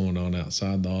tenseness going on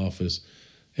outside the office.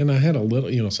 And I had a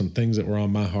little, some things that were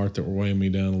on my heart that were weighing me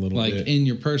down a little bit. Like in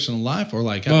your personal life or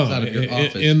like outside of your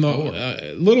office?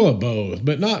 A little of both,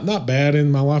 but not bad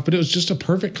in my life. But it was just a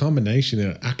perfect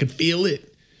combination. I could feel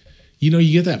it. You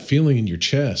get that feeling in your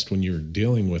chest when you're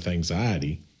dealing with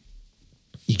anxiety.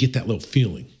 You get that little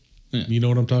feeling. Yeah. You know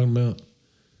what I'm talking about?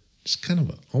 Just kind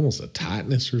of almost a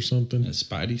tightness or something. A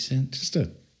spidey sense?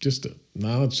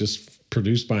 It's just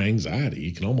produced by anxiety.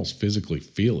 You can almost physically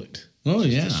feel it. Oh,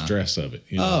 yeah. The stress of it.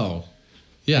 Oh,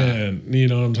 yeah. And you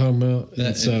know what I'm talking about?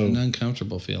 It's an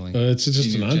uncomfortable feeling. It's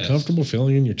just an uncomfortable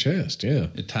feeling in your chest, yeah.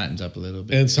 It tightens up a little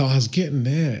bit. And so I was getting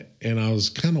that, and I was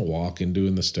kind of walking,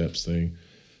 doing the steps thing.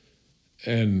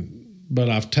 But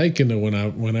I've taken it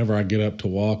whenever I get up to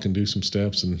walk and do some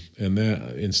steps and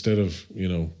that, instead of,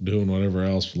 doing whatever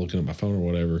else, looking at my phone or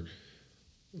whatever,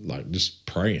 like just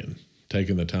praying,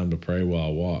 taking the time to pray while I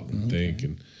walk and think.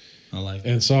 And I like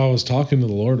and so I was talking to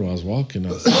the Lord while I was walking.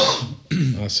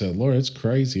 I said, Lord, it's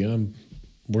crazy.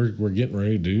 We're getting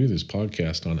ready to do this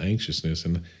podcast on anxiousness,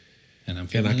 and I'm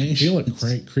feeling I can feel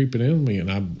it creeping in me, and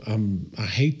I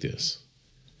hate this.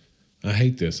 I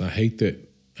hate this. I hate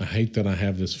that I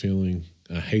have this feeling.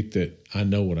 I hate that I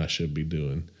know what I should be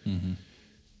doing. Mm-hmm.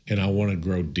 And I want to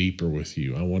grow deeper with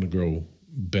you. I want to grow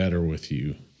better with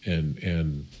you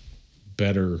and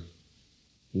better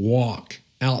walk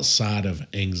outside of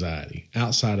anxiety,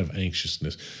 outside of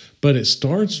anxiousness. But it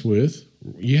starts with,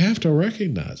 you have to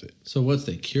recognize it. So what's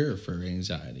the cure for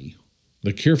anxiety?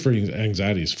 The cure for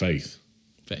anxiety is faith.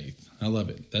 Faith. I love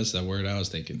it. That's the word I was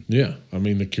thinking. Yeah.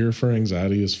 The cure for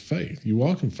anxiety is faith. You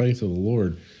walk in faith of the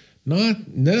Lord, not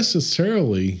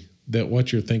necessarily that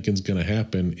what you're thinking is going to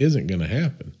happen isn't going to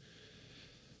happen,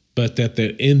 but that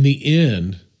in the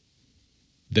end,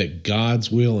 that God's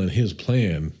will and his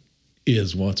plan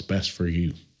is what's best for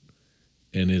you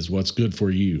and is what's good for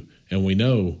you. And we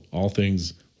know all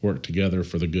things work together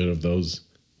for the good of those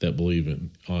that believe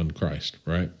on Christ,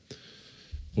 right?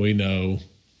 We know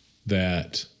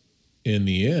that in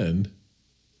the end,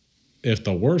 if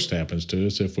the worst happens to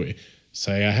us, if we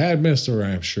say I had missed the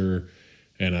rapture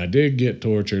and I did get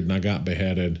tortured and I got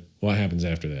beheaded, what happens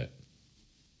after that?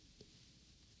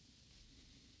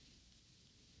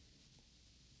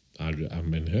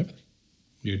 I'm in heaven.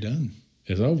 You're done.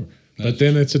 It's over. But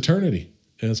then it's eternity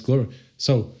and it's glory.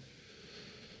 So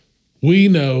we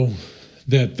know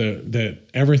that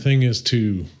everything is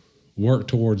to work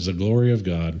towards the glory of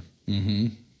God,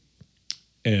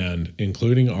 and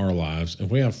including our lives. And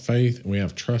we have faith and we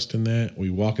have trust in that. We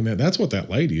walk in that. That's what that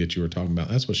lady that you were talking about,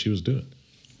 that's what she was doing.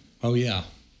 Oh, yeah.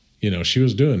 She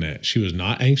was doing that. She was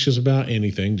not anxious about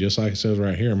anything, just like it says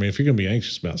right here. If you're going to be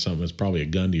anxious about something, it's probably a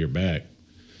gun to your back.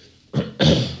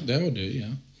 That would do,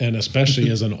 yeah. And especially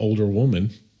as an older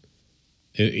woman,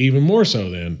 even more so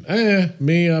then.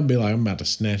 Me, I'd be like, I'm about to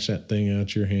snatch that thing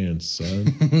out your hands,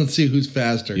 son. Let's see who's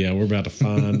faster. Yeah, we're about to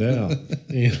find out.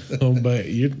 But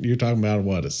you're talking about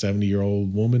what, a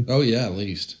 70-year-old woman? Oh, yeah, at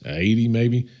least. 80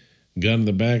 maybe, gun in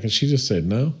the back. And she just said,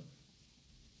 no.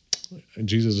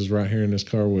 Jesus is right here in this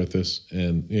car with us.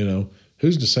 And,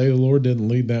 who's to say the Lord didn't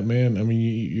lead that man?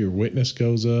 Your witness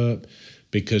goes up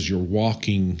because you're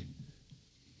walking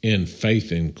in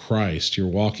faith in Christ. You're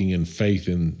walking in faith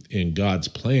in God's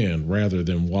plan rather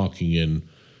than walking in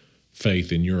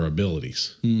faith in your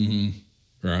abilities.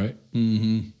 Mm-hmm. Right?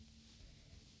 Mm-hmm.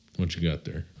 What you got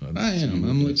there?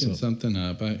 I'm looking something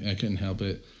up. I couldn't help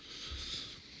it.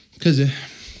 Because,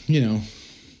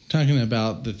 talking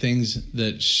about the things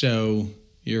that show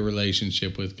your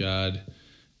relationship with God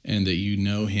and that you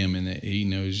know him and that he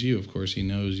knows you. Of course, he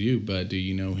knows you, but do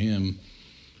you know him?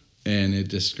 And it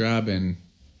describing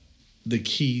the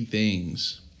key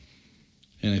things.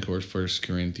 And, of course, 1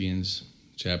 Corinthians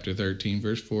chapter 13,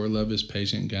 verse 4, love is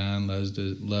patient, kind.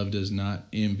 Love does not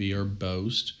envy or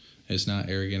boast. It's not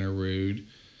arrogant or rude.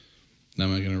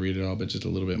 I'm not going to read it all, but just a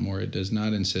little bit more. It does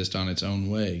not insist on its own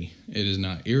way. It is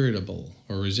not irritable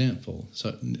or resentful.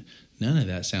 So none of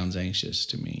that sounds anxious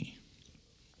to me.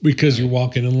 Because you're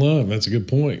walking in love. That's a good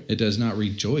point. It does not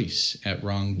rejoice at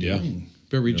wrongdoing,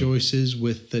 but rejoices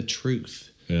with the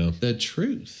truth. Yeah. The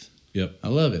truth. Yep. I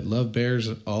love it. Love bears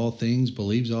all things,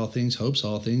 believes all things, hopes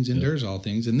all things, endures all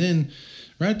things. And then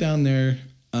right down there,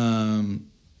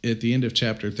 at the end of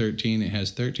chapter 13, it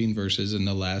has 13 verses, and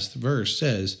the last verse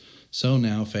says, so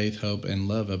now faith, hope, and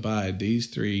love abide, these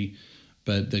three,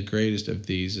 but the greatest of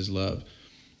these is love.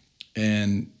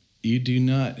 And you do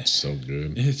not... It's so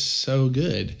good. It's so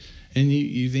good. And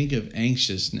you think of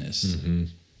anxiousness,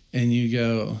 and you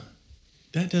go,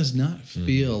 that does not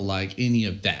feel like any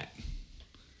of that.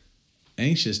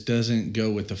 Anxious doesn't go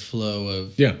with the flow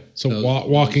of... Yeah, so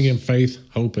walking in faith,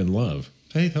 hope, and love.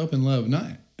 Faith, hope, and love.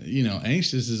 Not,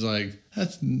 anxious is like,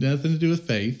 that's nothing to do with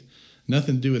faith,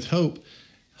 nothing to do with hope.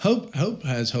 Hope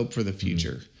has hope for the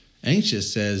future.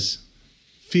 Anxious says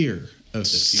fear of the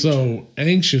future. So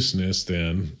anxiousness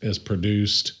then is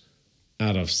produced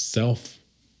out of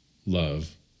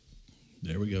self-love.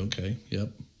 There we go. Okay. Yep.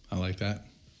 I like that.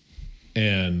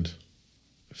 And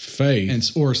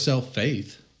faith. Or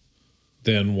self-faith.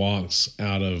 Then walks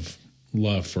out of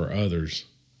love for others.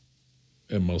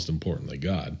 And most importantly,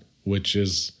 God, which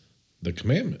is the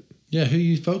commandment. Yeah, who are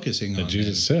you focusing on? That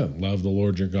Jesus said, love the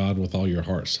Lord your God with all your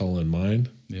heart, soul, and mind.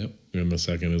 Yep. And the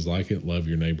second is like it, love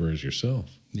your neighbor as yourself.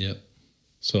 Yep.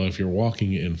 So if you're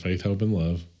walking in faith, hope, and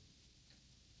love,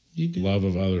 love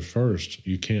of others first,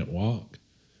 you can't walk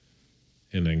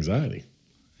in anxiety.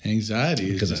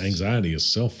 Because anxiety is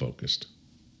self-focused.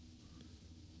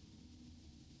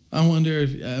 I wonder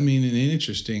if, an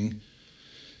interesting,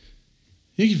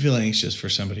 you can feel anxious for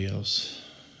somebody else,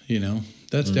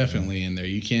 That's definitely in there.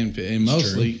 You can, and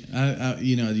mostly,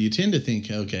 you tend to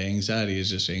think, okay, anxiety is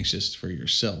just anxious for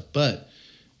yourself. But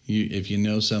if you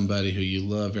know somebody who you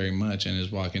love very much and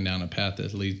is walking down a path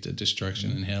that leads to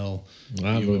destruction and hell,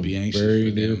 you would be anxious for them.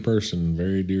 Very dear person,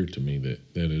 very dear to me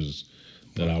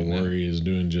that I worry is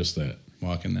doing just that.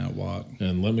 Walking that walk.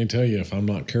 And let me tell you, if I'm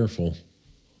not careful,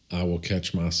 I will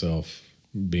catch myself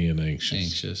being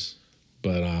anxious.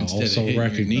 But I also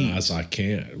recognize I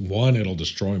can't. One, it'll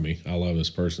destroy me. I love this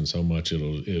person so much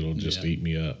it'll just eat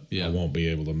me up. I won't be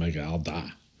able to make it. I'll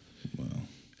die. Wow.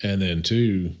 And then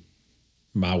two,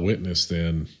 my witness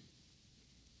then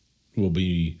will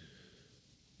be,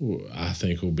 I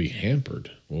think, will be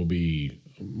hampered. Will be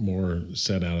more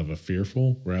set out of a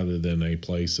fearful rather than a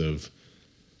place of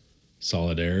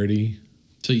solidarity.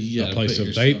 So you a place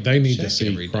of they need to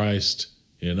see Christ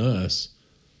in us.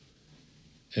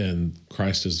 And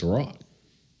Christ is the rock,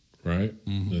 right?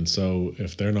 Mm-hmm. And so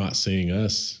if they're not seeing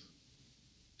us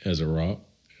as a rock,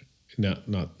 not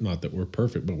that we're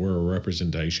perfect, but we're a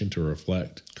representation to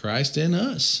reflect Christ in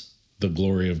us, the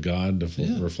glory of God,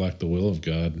 to reflect the will of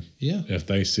God. Yeah. If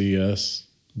they see us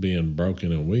being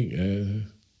broken and weak, they're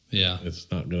not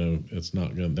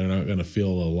gonna feel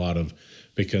a lot of,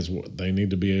 because they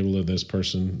need to be able to. This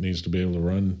person needs to be able to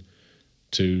run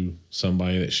to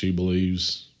somebody that she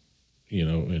believes.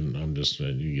 And I'm just,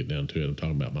 you get down to it, I'm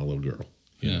talking about my little girl,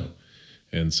 you know.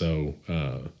 And so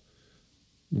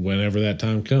whenever that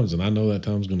time comes, and I know that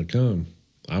time's going to come,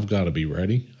 I've got to be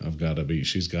ready.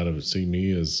 She's got to see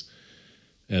me as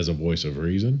a voice of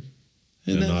reason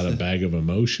and not a bag of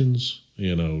emotions,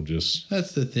 just.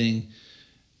 That's the thing.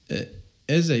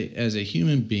 As a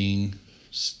human being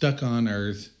stuck on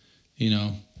earth,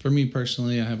 for me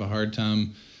personally, I have a hard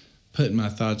time putting my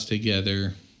thoughts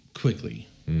together quickly.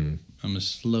 I'm a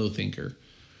slow thinker,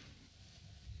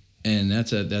 and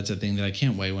that's a thing that I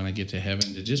can't wait when I get to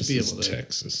heaven to just be able to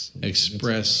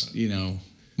express,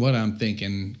 what I'm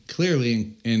thinking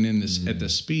clearly and in this at the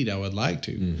speed I would like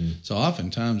to. Mm-hmm. So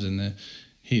oftentimes in the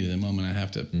heat of the moment, I have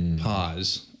to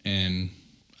pause and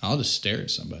I'll just stare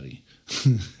at somebody.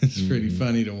 It's pretty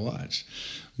funny to watch,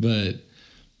 but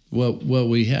what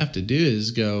we have to do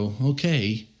is go,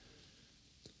 okay,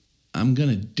 I'm going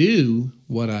to do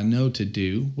what I know to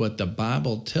do, what the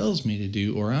Bible tells me to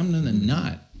do, or I'm going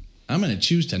to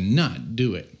choose to not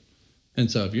do it. And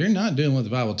so if you're not doing what the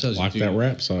Bible tells like you to do, that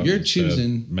rap song, you're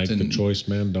choosing make the choice,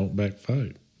 man. Don't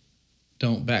backfight.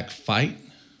 Don't backfight.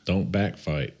 Don't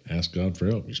backfight. Ask God for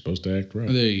help. You're supposed to act right.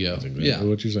 There you go. That's exactly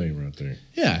what you're saying right there.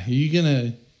 Yeah. You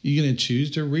gonna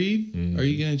choose to read, or are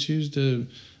you gonna choose to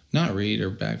not read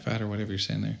or backfight or whatever you're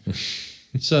saying there?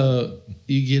 So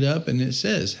you get up and it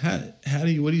says, what are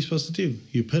you supposed to do?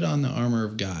 You put on the armor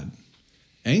of God.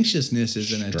 Anxiousness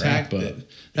is an attack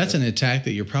that's an attack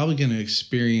that you're probably going to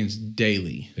experience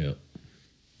daily. Yeah.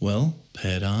 Well,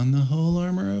 put on the whole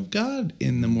armor of God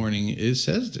in the morning. It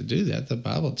says to do that. The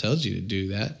Bible tells you to do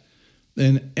that.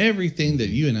 And everything that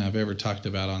you and I have ever talked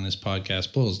about on this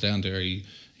podcast boils down to, are you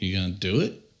going to do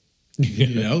it?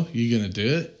 You know, you're going to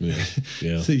do it.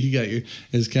 Yeah. So you got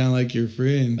it's kind of like your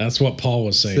friend. That's what Paul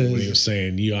was saying when he was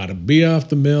saying, you ought to be off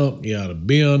the milk, you ought to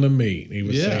be on the meat. He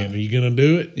was saying, are you going to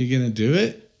do it? You going to do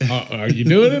it? Are you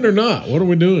doing it or not? What are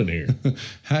we doing here?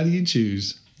 How do you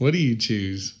choose? What do you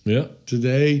choose? Yeah.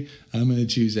 Today, I'm going to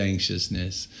choose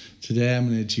anxiousness. Today, I'm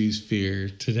going to choose fear.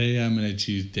 Today, I'm going to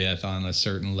choose death on a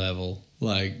certain level.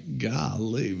 Like,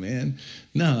 golly, man.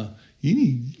 No,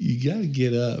 you got to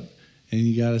get up and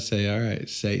you got to say, all right,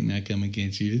 Satan, I come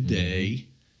against you today.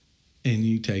 And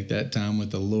you take that time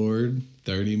with the Lord,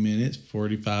 30 minutes,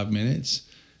 45 minutes.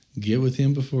 Get with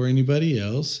him before anybody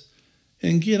else.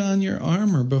 And get on your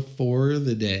armor before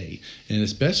the day. And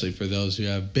especially for those who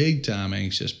have big time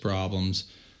anxious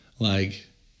problems, like,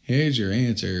 here's your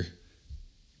answer.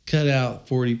 Cut out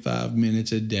 45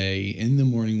 minutes a day in the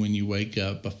morning when you wake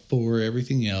up before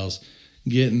everything else.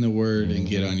 Get in the Word and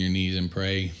get on your knees and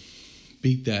pray.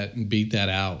 Beat that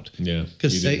out. Yeah.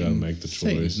 Because Satan make the choice.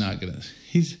 Satan's not gonna.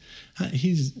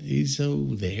 He's so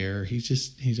there.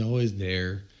 He's always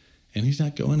there, and he's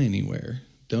not going anywhere.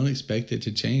 Don't expect it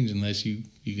to change unless you're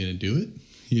going to do it,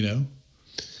 you know?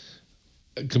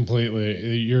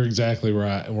 Completely. You're exactly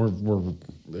right. And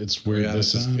it's weird.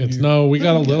 We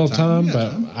got a little time,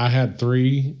 but I had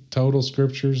 3 total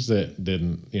scriptures that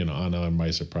didn't, I know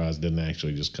everybody's surprised, didn't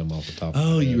actually just come off the top of my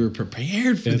head. You were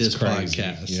prepared for this crazy.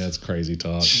 podcast. Yeah, it's crazy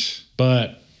talk.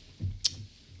 But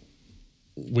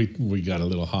we got a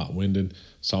little hot-winded,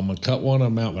 so I'm going to cut one of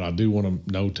them out, but I do want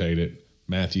to notate it.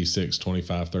 Matthew 6,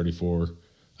 25, 34.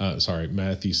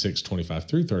 Matthew 6, 25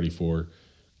 through 34.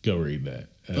 Go read that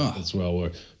as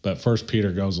well. But First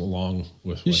Peter goes along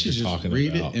with what you're talking about.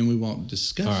 Read it, and we won't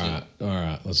discuss it. All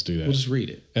right, let's do that. We'll just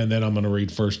read it. And then I'm going to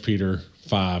read First Peter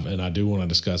 5, and I do want to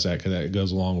discuss that because that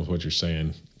goes along with what you're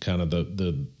saying, kind of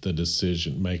the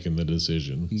decision, making the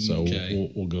decision. So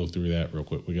we'll go through that real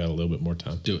quick. We got a little bit more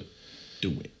time. Do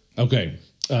it. Okay,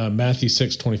 Matthew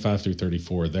 6, 25 through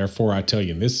 34. Therefore I tell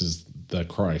you, and this is the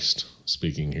Christ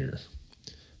speaking here.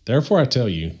 Therefore I tell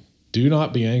you, do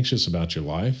not be anxious about your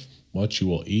life, what you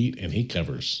will eat, and he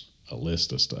covers a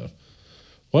list of stuff.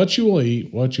 What you will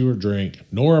eat, what you will drink,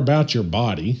 nor about your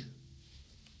body,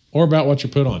 or about what you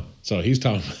put on. So he's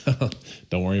talking about,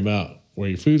 don't worry about where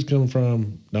your food's coming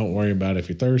from. Don't worry about if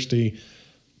you're thirsty.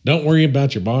 Don't worry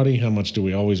about your body. How much do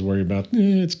we always worry about?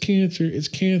 It's cancer. It's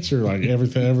cancer. Like every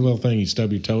little thing you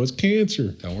stub your toe, it's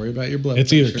cancer. Don't worry about your blood pressure.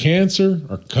 It's either cancer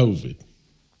or COVID.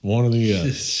 One or the other.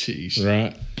 Sheesh.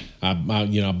 Right? I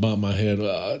bumped my head.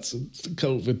 It's the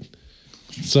COVID.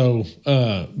 So,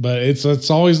 but it's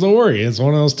always the worry. It's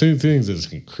one of those 2 things that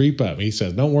can creep up. He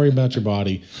says, don't worry about your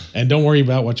body, and don't worry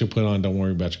about what you put on. Don't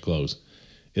worry about your clothes.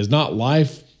 Is not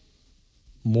life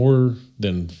more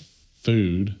than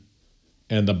food,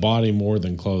 and the body more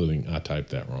than clothing? I typed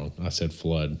that wrong. I said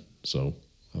flood, so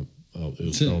it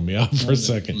was throwing me off for a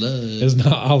second.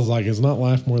 I was like, it's not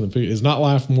life more than food. It's not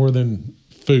life more than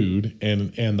food,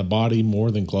 and the body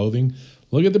more than clothing.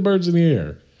 Look at the birds in the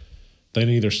air. They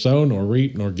neither sow nor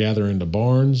reap nor gather into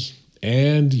barns,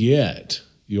 and yet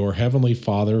your heavenly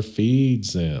Father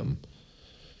feeds them.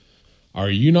 Are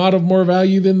you not of more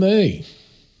value than they?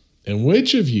 And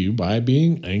which of you, by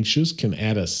being anxious, can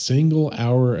add a single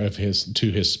hour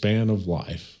to his span of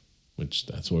life? Which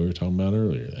that's what we were talking about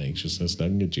earlier. Anxiousness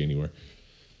doesn't get you anywhere.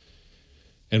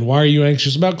 And why are you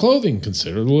anxious about clothing?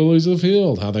 Consider the lilies of the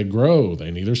field, how they grow.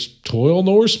 They neither toil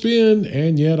nor spin.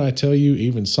 And yet I tell you,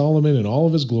 even Solomon in all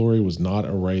of his glory was not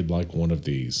arrayed like one of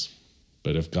these.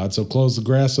 But if God so clothes the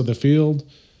grass of the field,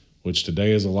 which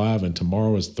today is alive and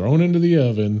tomorrow is thrown into the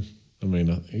oven. I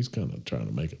mean, he's kind of trying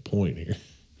to make a point here.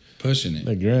 Pushing it.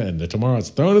 And tomorrow it's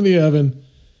thrown in the oven.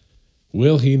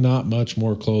 Will he not much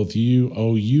more clothe you,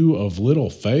 O you of little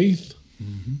faith?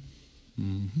 Mm-hmm.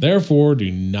 Mm-hmm. Therefore,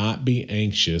 do not be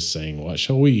anxious, saying, what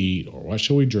shall we eat, or what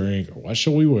shall we drink, or what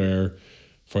shall we wear?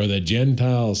 For the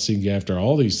Gentiles seek after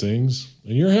all these things,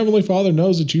 and your heavenly Father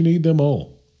knows that you need them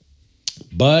all.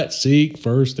 But seek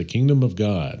first the kingdom of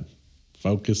God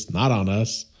focus not on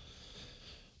us,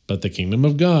 but the kingdom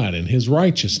of God and his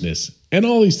righteousness, and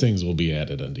all these things will be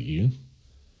added unto you.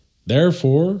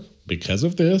 Therefore, because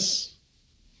of this,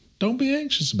 don't be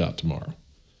anxious about tomorrow.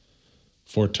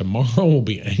 For tomorrow will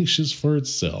be anxious for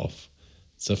itself.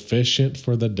 Sufficient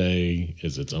for the day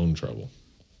is its own trouble.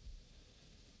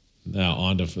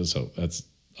 Now, so that's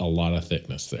a lot of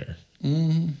thickness there.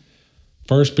 1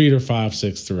 Peter 5,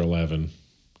 6 through 11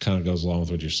 kind of goes along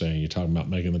with what you're saying. You're talking about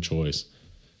making the choice.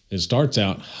 It starts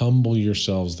out, humble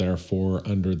yourselves, therefore,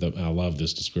 I love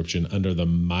this description, under the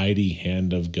mighty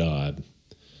hand of God,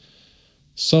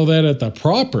 so that at the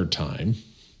proper time,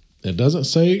 it doesn't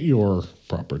say at your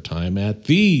proper time, at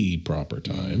the proper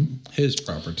time. His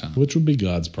proper time. Which would be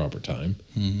God's proper time.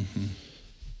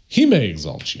 He may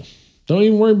exalt you. Don't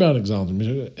even worry about exalting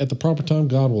him. At the proper time,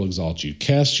 God will exalt you.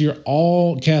 Casting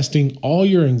all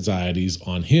your anxieties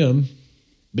on him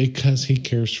because he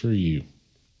cares for you.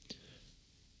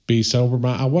 Be sober.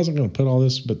 I wasn't going to put all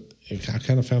this, but I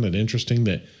kind of found it interesting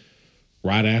that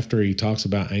right after he talks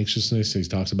about anxiousness, he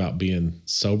talks about being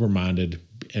sober-minded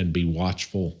and be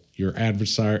watchful. Your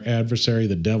adversary,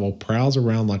 the devil, prowls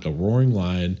around like a roaring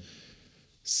lion,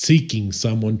 seeking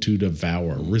someone to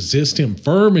devour. Resist him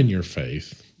firm in your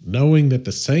faith, knowing that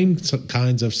the same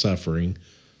kinds of suffering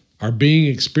are being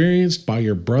experienced by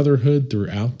your brotherhood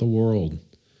throughout the world.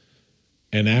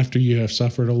 And after you have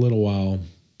suffered a little while,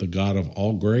 the God of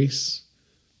all grace,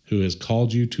 who has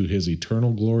called you to his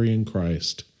eternal glory in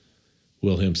Christ,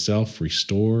 will himself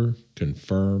restore,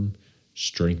 confirm,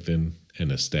 strengthen,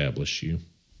 and establish you.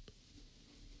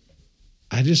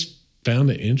 I just found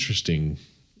it interesting,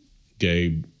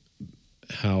 Gabe,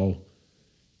 how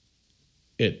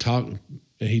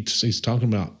he's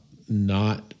talking about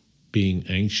not being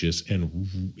anxious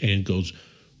and goes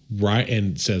right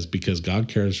and says, because God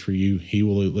cares for you, he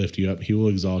will lift you up, he will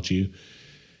exalt you.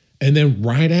 And then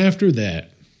right after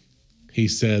that, he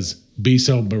says, be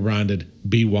sober-minded,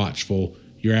 be watchful.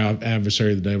 Your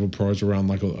adversary, the devil, prowls around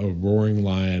like a roaring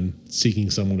lion, seeking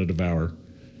someone to devour,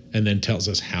 and then tells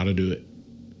us how to do it,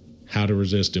 how to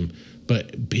resist him.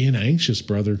 But being anxious,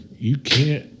 brother, you're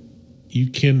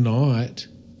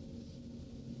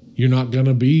not going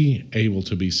to be able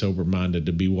to be sober-minded,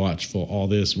 to be watchful, all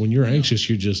this. When you're anxious,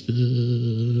 you're just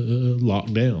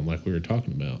locked down, like we were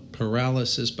talking about.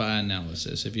 Paralysis by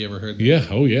analysis. Have you ever heard that? Yeah,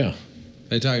 oh yeah.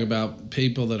 They talk about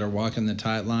people that are walking the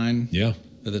tight line. Yeah.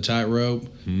 Or the tightrope.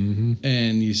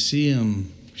 And you see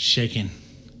them shaking.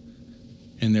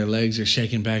 And their legs are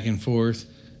shaking back and forth.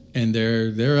 And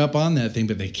they're up on that thing,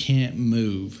 but they can't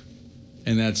move.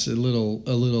 And that's a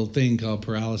little thing called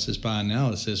paralysis by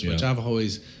analysis, which I've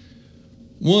always...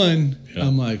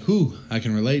 I'm like, I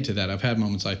can relate to that. I've had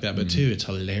moments like that. But two, it's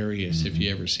hilarious if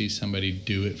you ever see somebody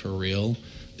do it for real.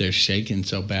 They're shaking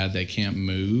so bad they can't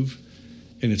move.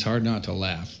 And it's hard not to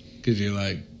laugh because you're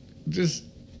like, just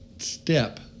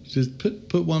step. Just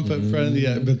put one foot in front of the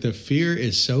other. But the fear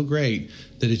is so great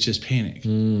that it's just panic.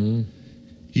 You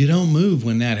don't move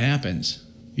when that happens.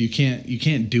 You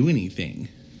can't do anything.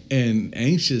 And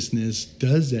anxiousness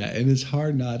does that. And it's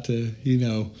hard not to,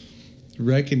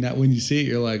 recognize when you see it,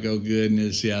 you're like, oh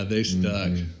goodness, yeah, they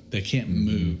stuck. They can't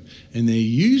move. And they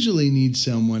usually need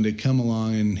someone to come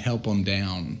along and help them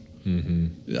down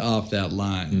off that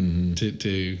line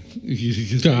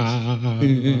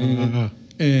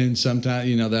and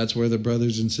sometimes, that's where the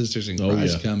brothers and sisters in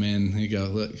Christ come in. You go,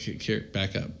 look, here,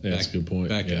 back up. That's a good point.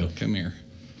 Back up. Come here.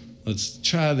 Let's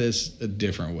try this a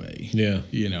different way. Yeah.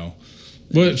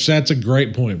 Well, that's a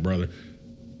great point, brother.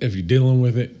 If you're dealing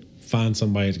with it, find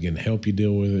somebody that can help you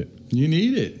deal with it. You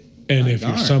need it. And if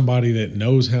you're somebody that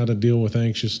knows how to deal with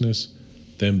anxiousness,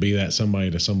 then be that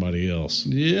somebody to somebody else.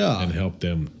 Yeah. And help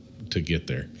them to get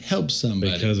there. Help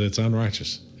somebody. Because it's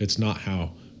unrighteous. It's not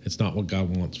what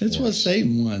God wants. It's what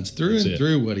Satan wants.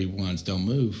 Through what he wants. Don't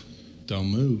move. Don't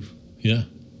move. Yeah.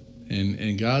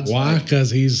 And God's why?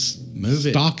 Because he's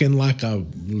stalking like a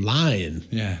lion.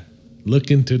 Yeah.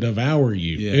 Looking to devour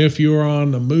you. Yeah. If you're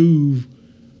on the move,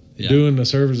 doing the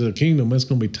service of the kingdom, it's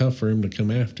going to be tough for him to come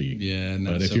after you. Yeah.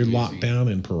 But if you're locked down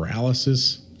in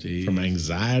paralysis from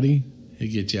anxiety, he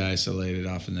gets you isolated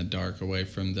off in the dark, away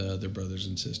from the other brothers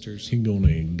and sisters. He's going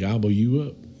to gobble you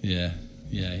up. Yeah.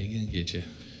 Yeah. He's going to get you.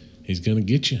 He's going to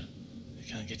get you.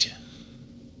 He's going to get you.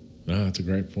 No, that's a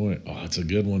great point. Oh, it's a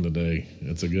good one today.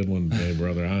 It's a good one today,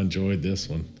 brother. I enjoyed this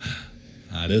one.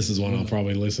 This is one I'll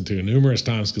probably listen to numerous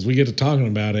times because we get to talking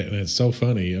about it, and it's so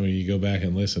funny. I mean, you go back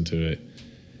and listen to it,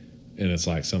 and it's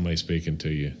like somebody speaking to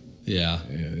you. Yeah.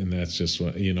 And that's just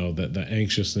what, that the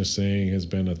anxiousness thing has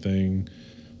been a thing.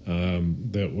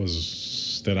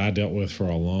 that I dealt with for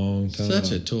a long time.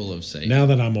 Such a tool of Satan. Now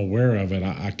that I'm aware of it,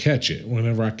 I catch it.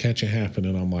 Whenever I catch it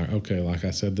happening, I'm like, okay, like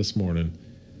I said this morning,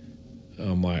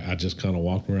 I'm like, I just kind of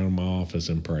walked around my office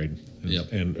and prayed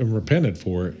and repented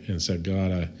for it and said,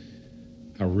 God,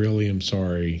 I really am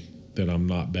sorry that I'm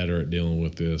not better at dealing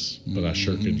with this, but I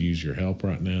sure could use your help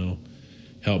right now.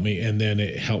 Help me. And then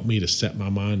it helped me to set my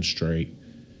mind straight.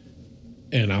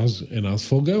 And I was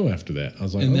full go after that. I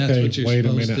was like, okay, wait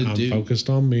a minute. I'm focused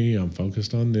on me. I'm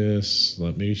focused on this.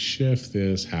 Let me shift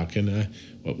this. How can I?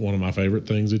 One of my favorite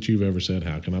things that you've ever said.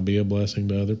 How can I be a blessing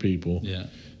to other people? Yeah.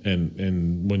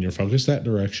 And when you're focused that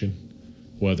direction,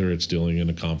 whether it's dealing in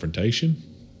a confrontation,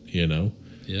 anything.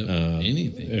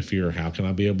 If you're, how can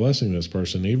I be a blessing to this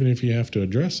person? Even if you have to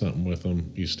address something with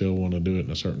them, you still want to do it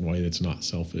in a certain way that's not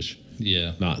selfish.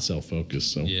 Yeah. Not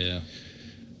self-focused. So yeah.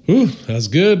 Whew, that's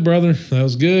good, brother. That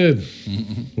was good.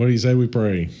 What do you say we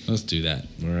pray? Let's do that.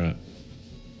 All right.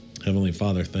 Heavenly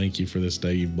Father, thank you for this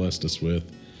day you've blessed us with.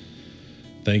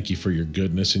 Thank you for your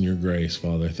goodness and your grace,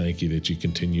 Father. Thank you that you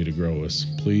continue to grow us.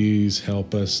 Please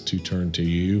help us to turn to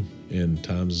you in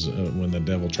times when the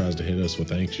devil tries to hit us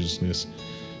with anxiousness.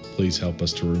 Please help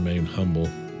us to remain humble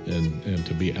and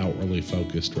to be outwardly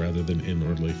focused rather than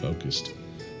inwardly focused.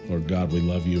 Lord God, we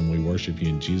love you and we worship you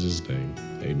in Jesus' name.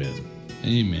 Amen.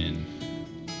 Amen.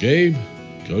 Gabe,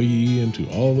 go ye into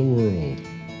all the world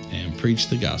and preach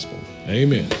the gospel.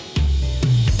 Amen.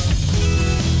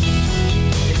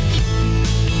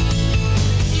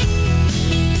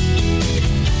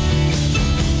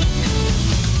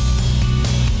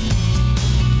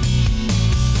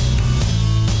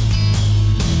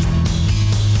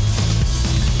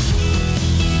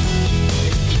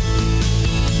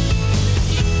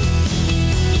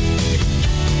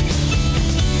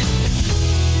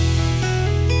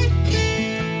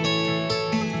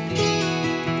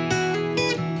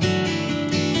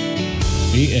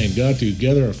 Me and God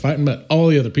together are fighting, but all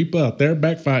the other people out there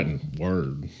backfighting.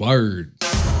 Word. Word.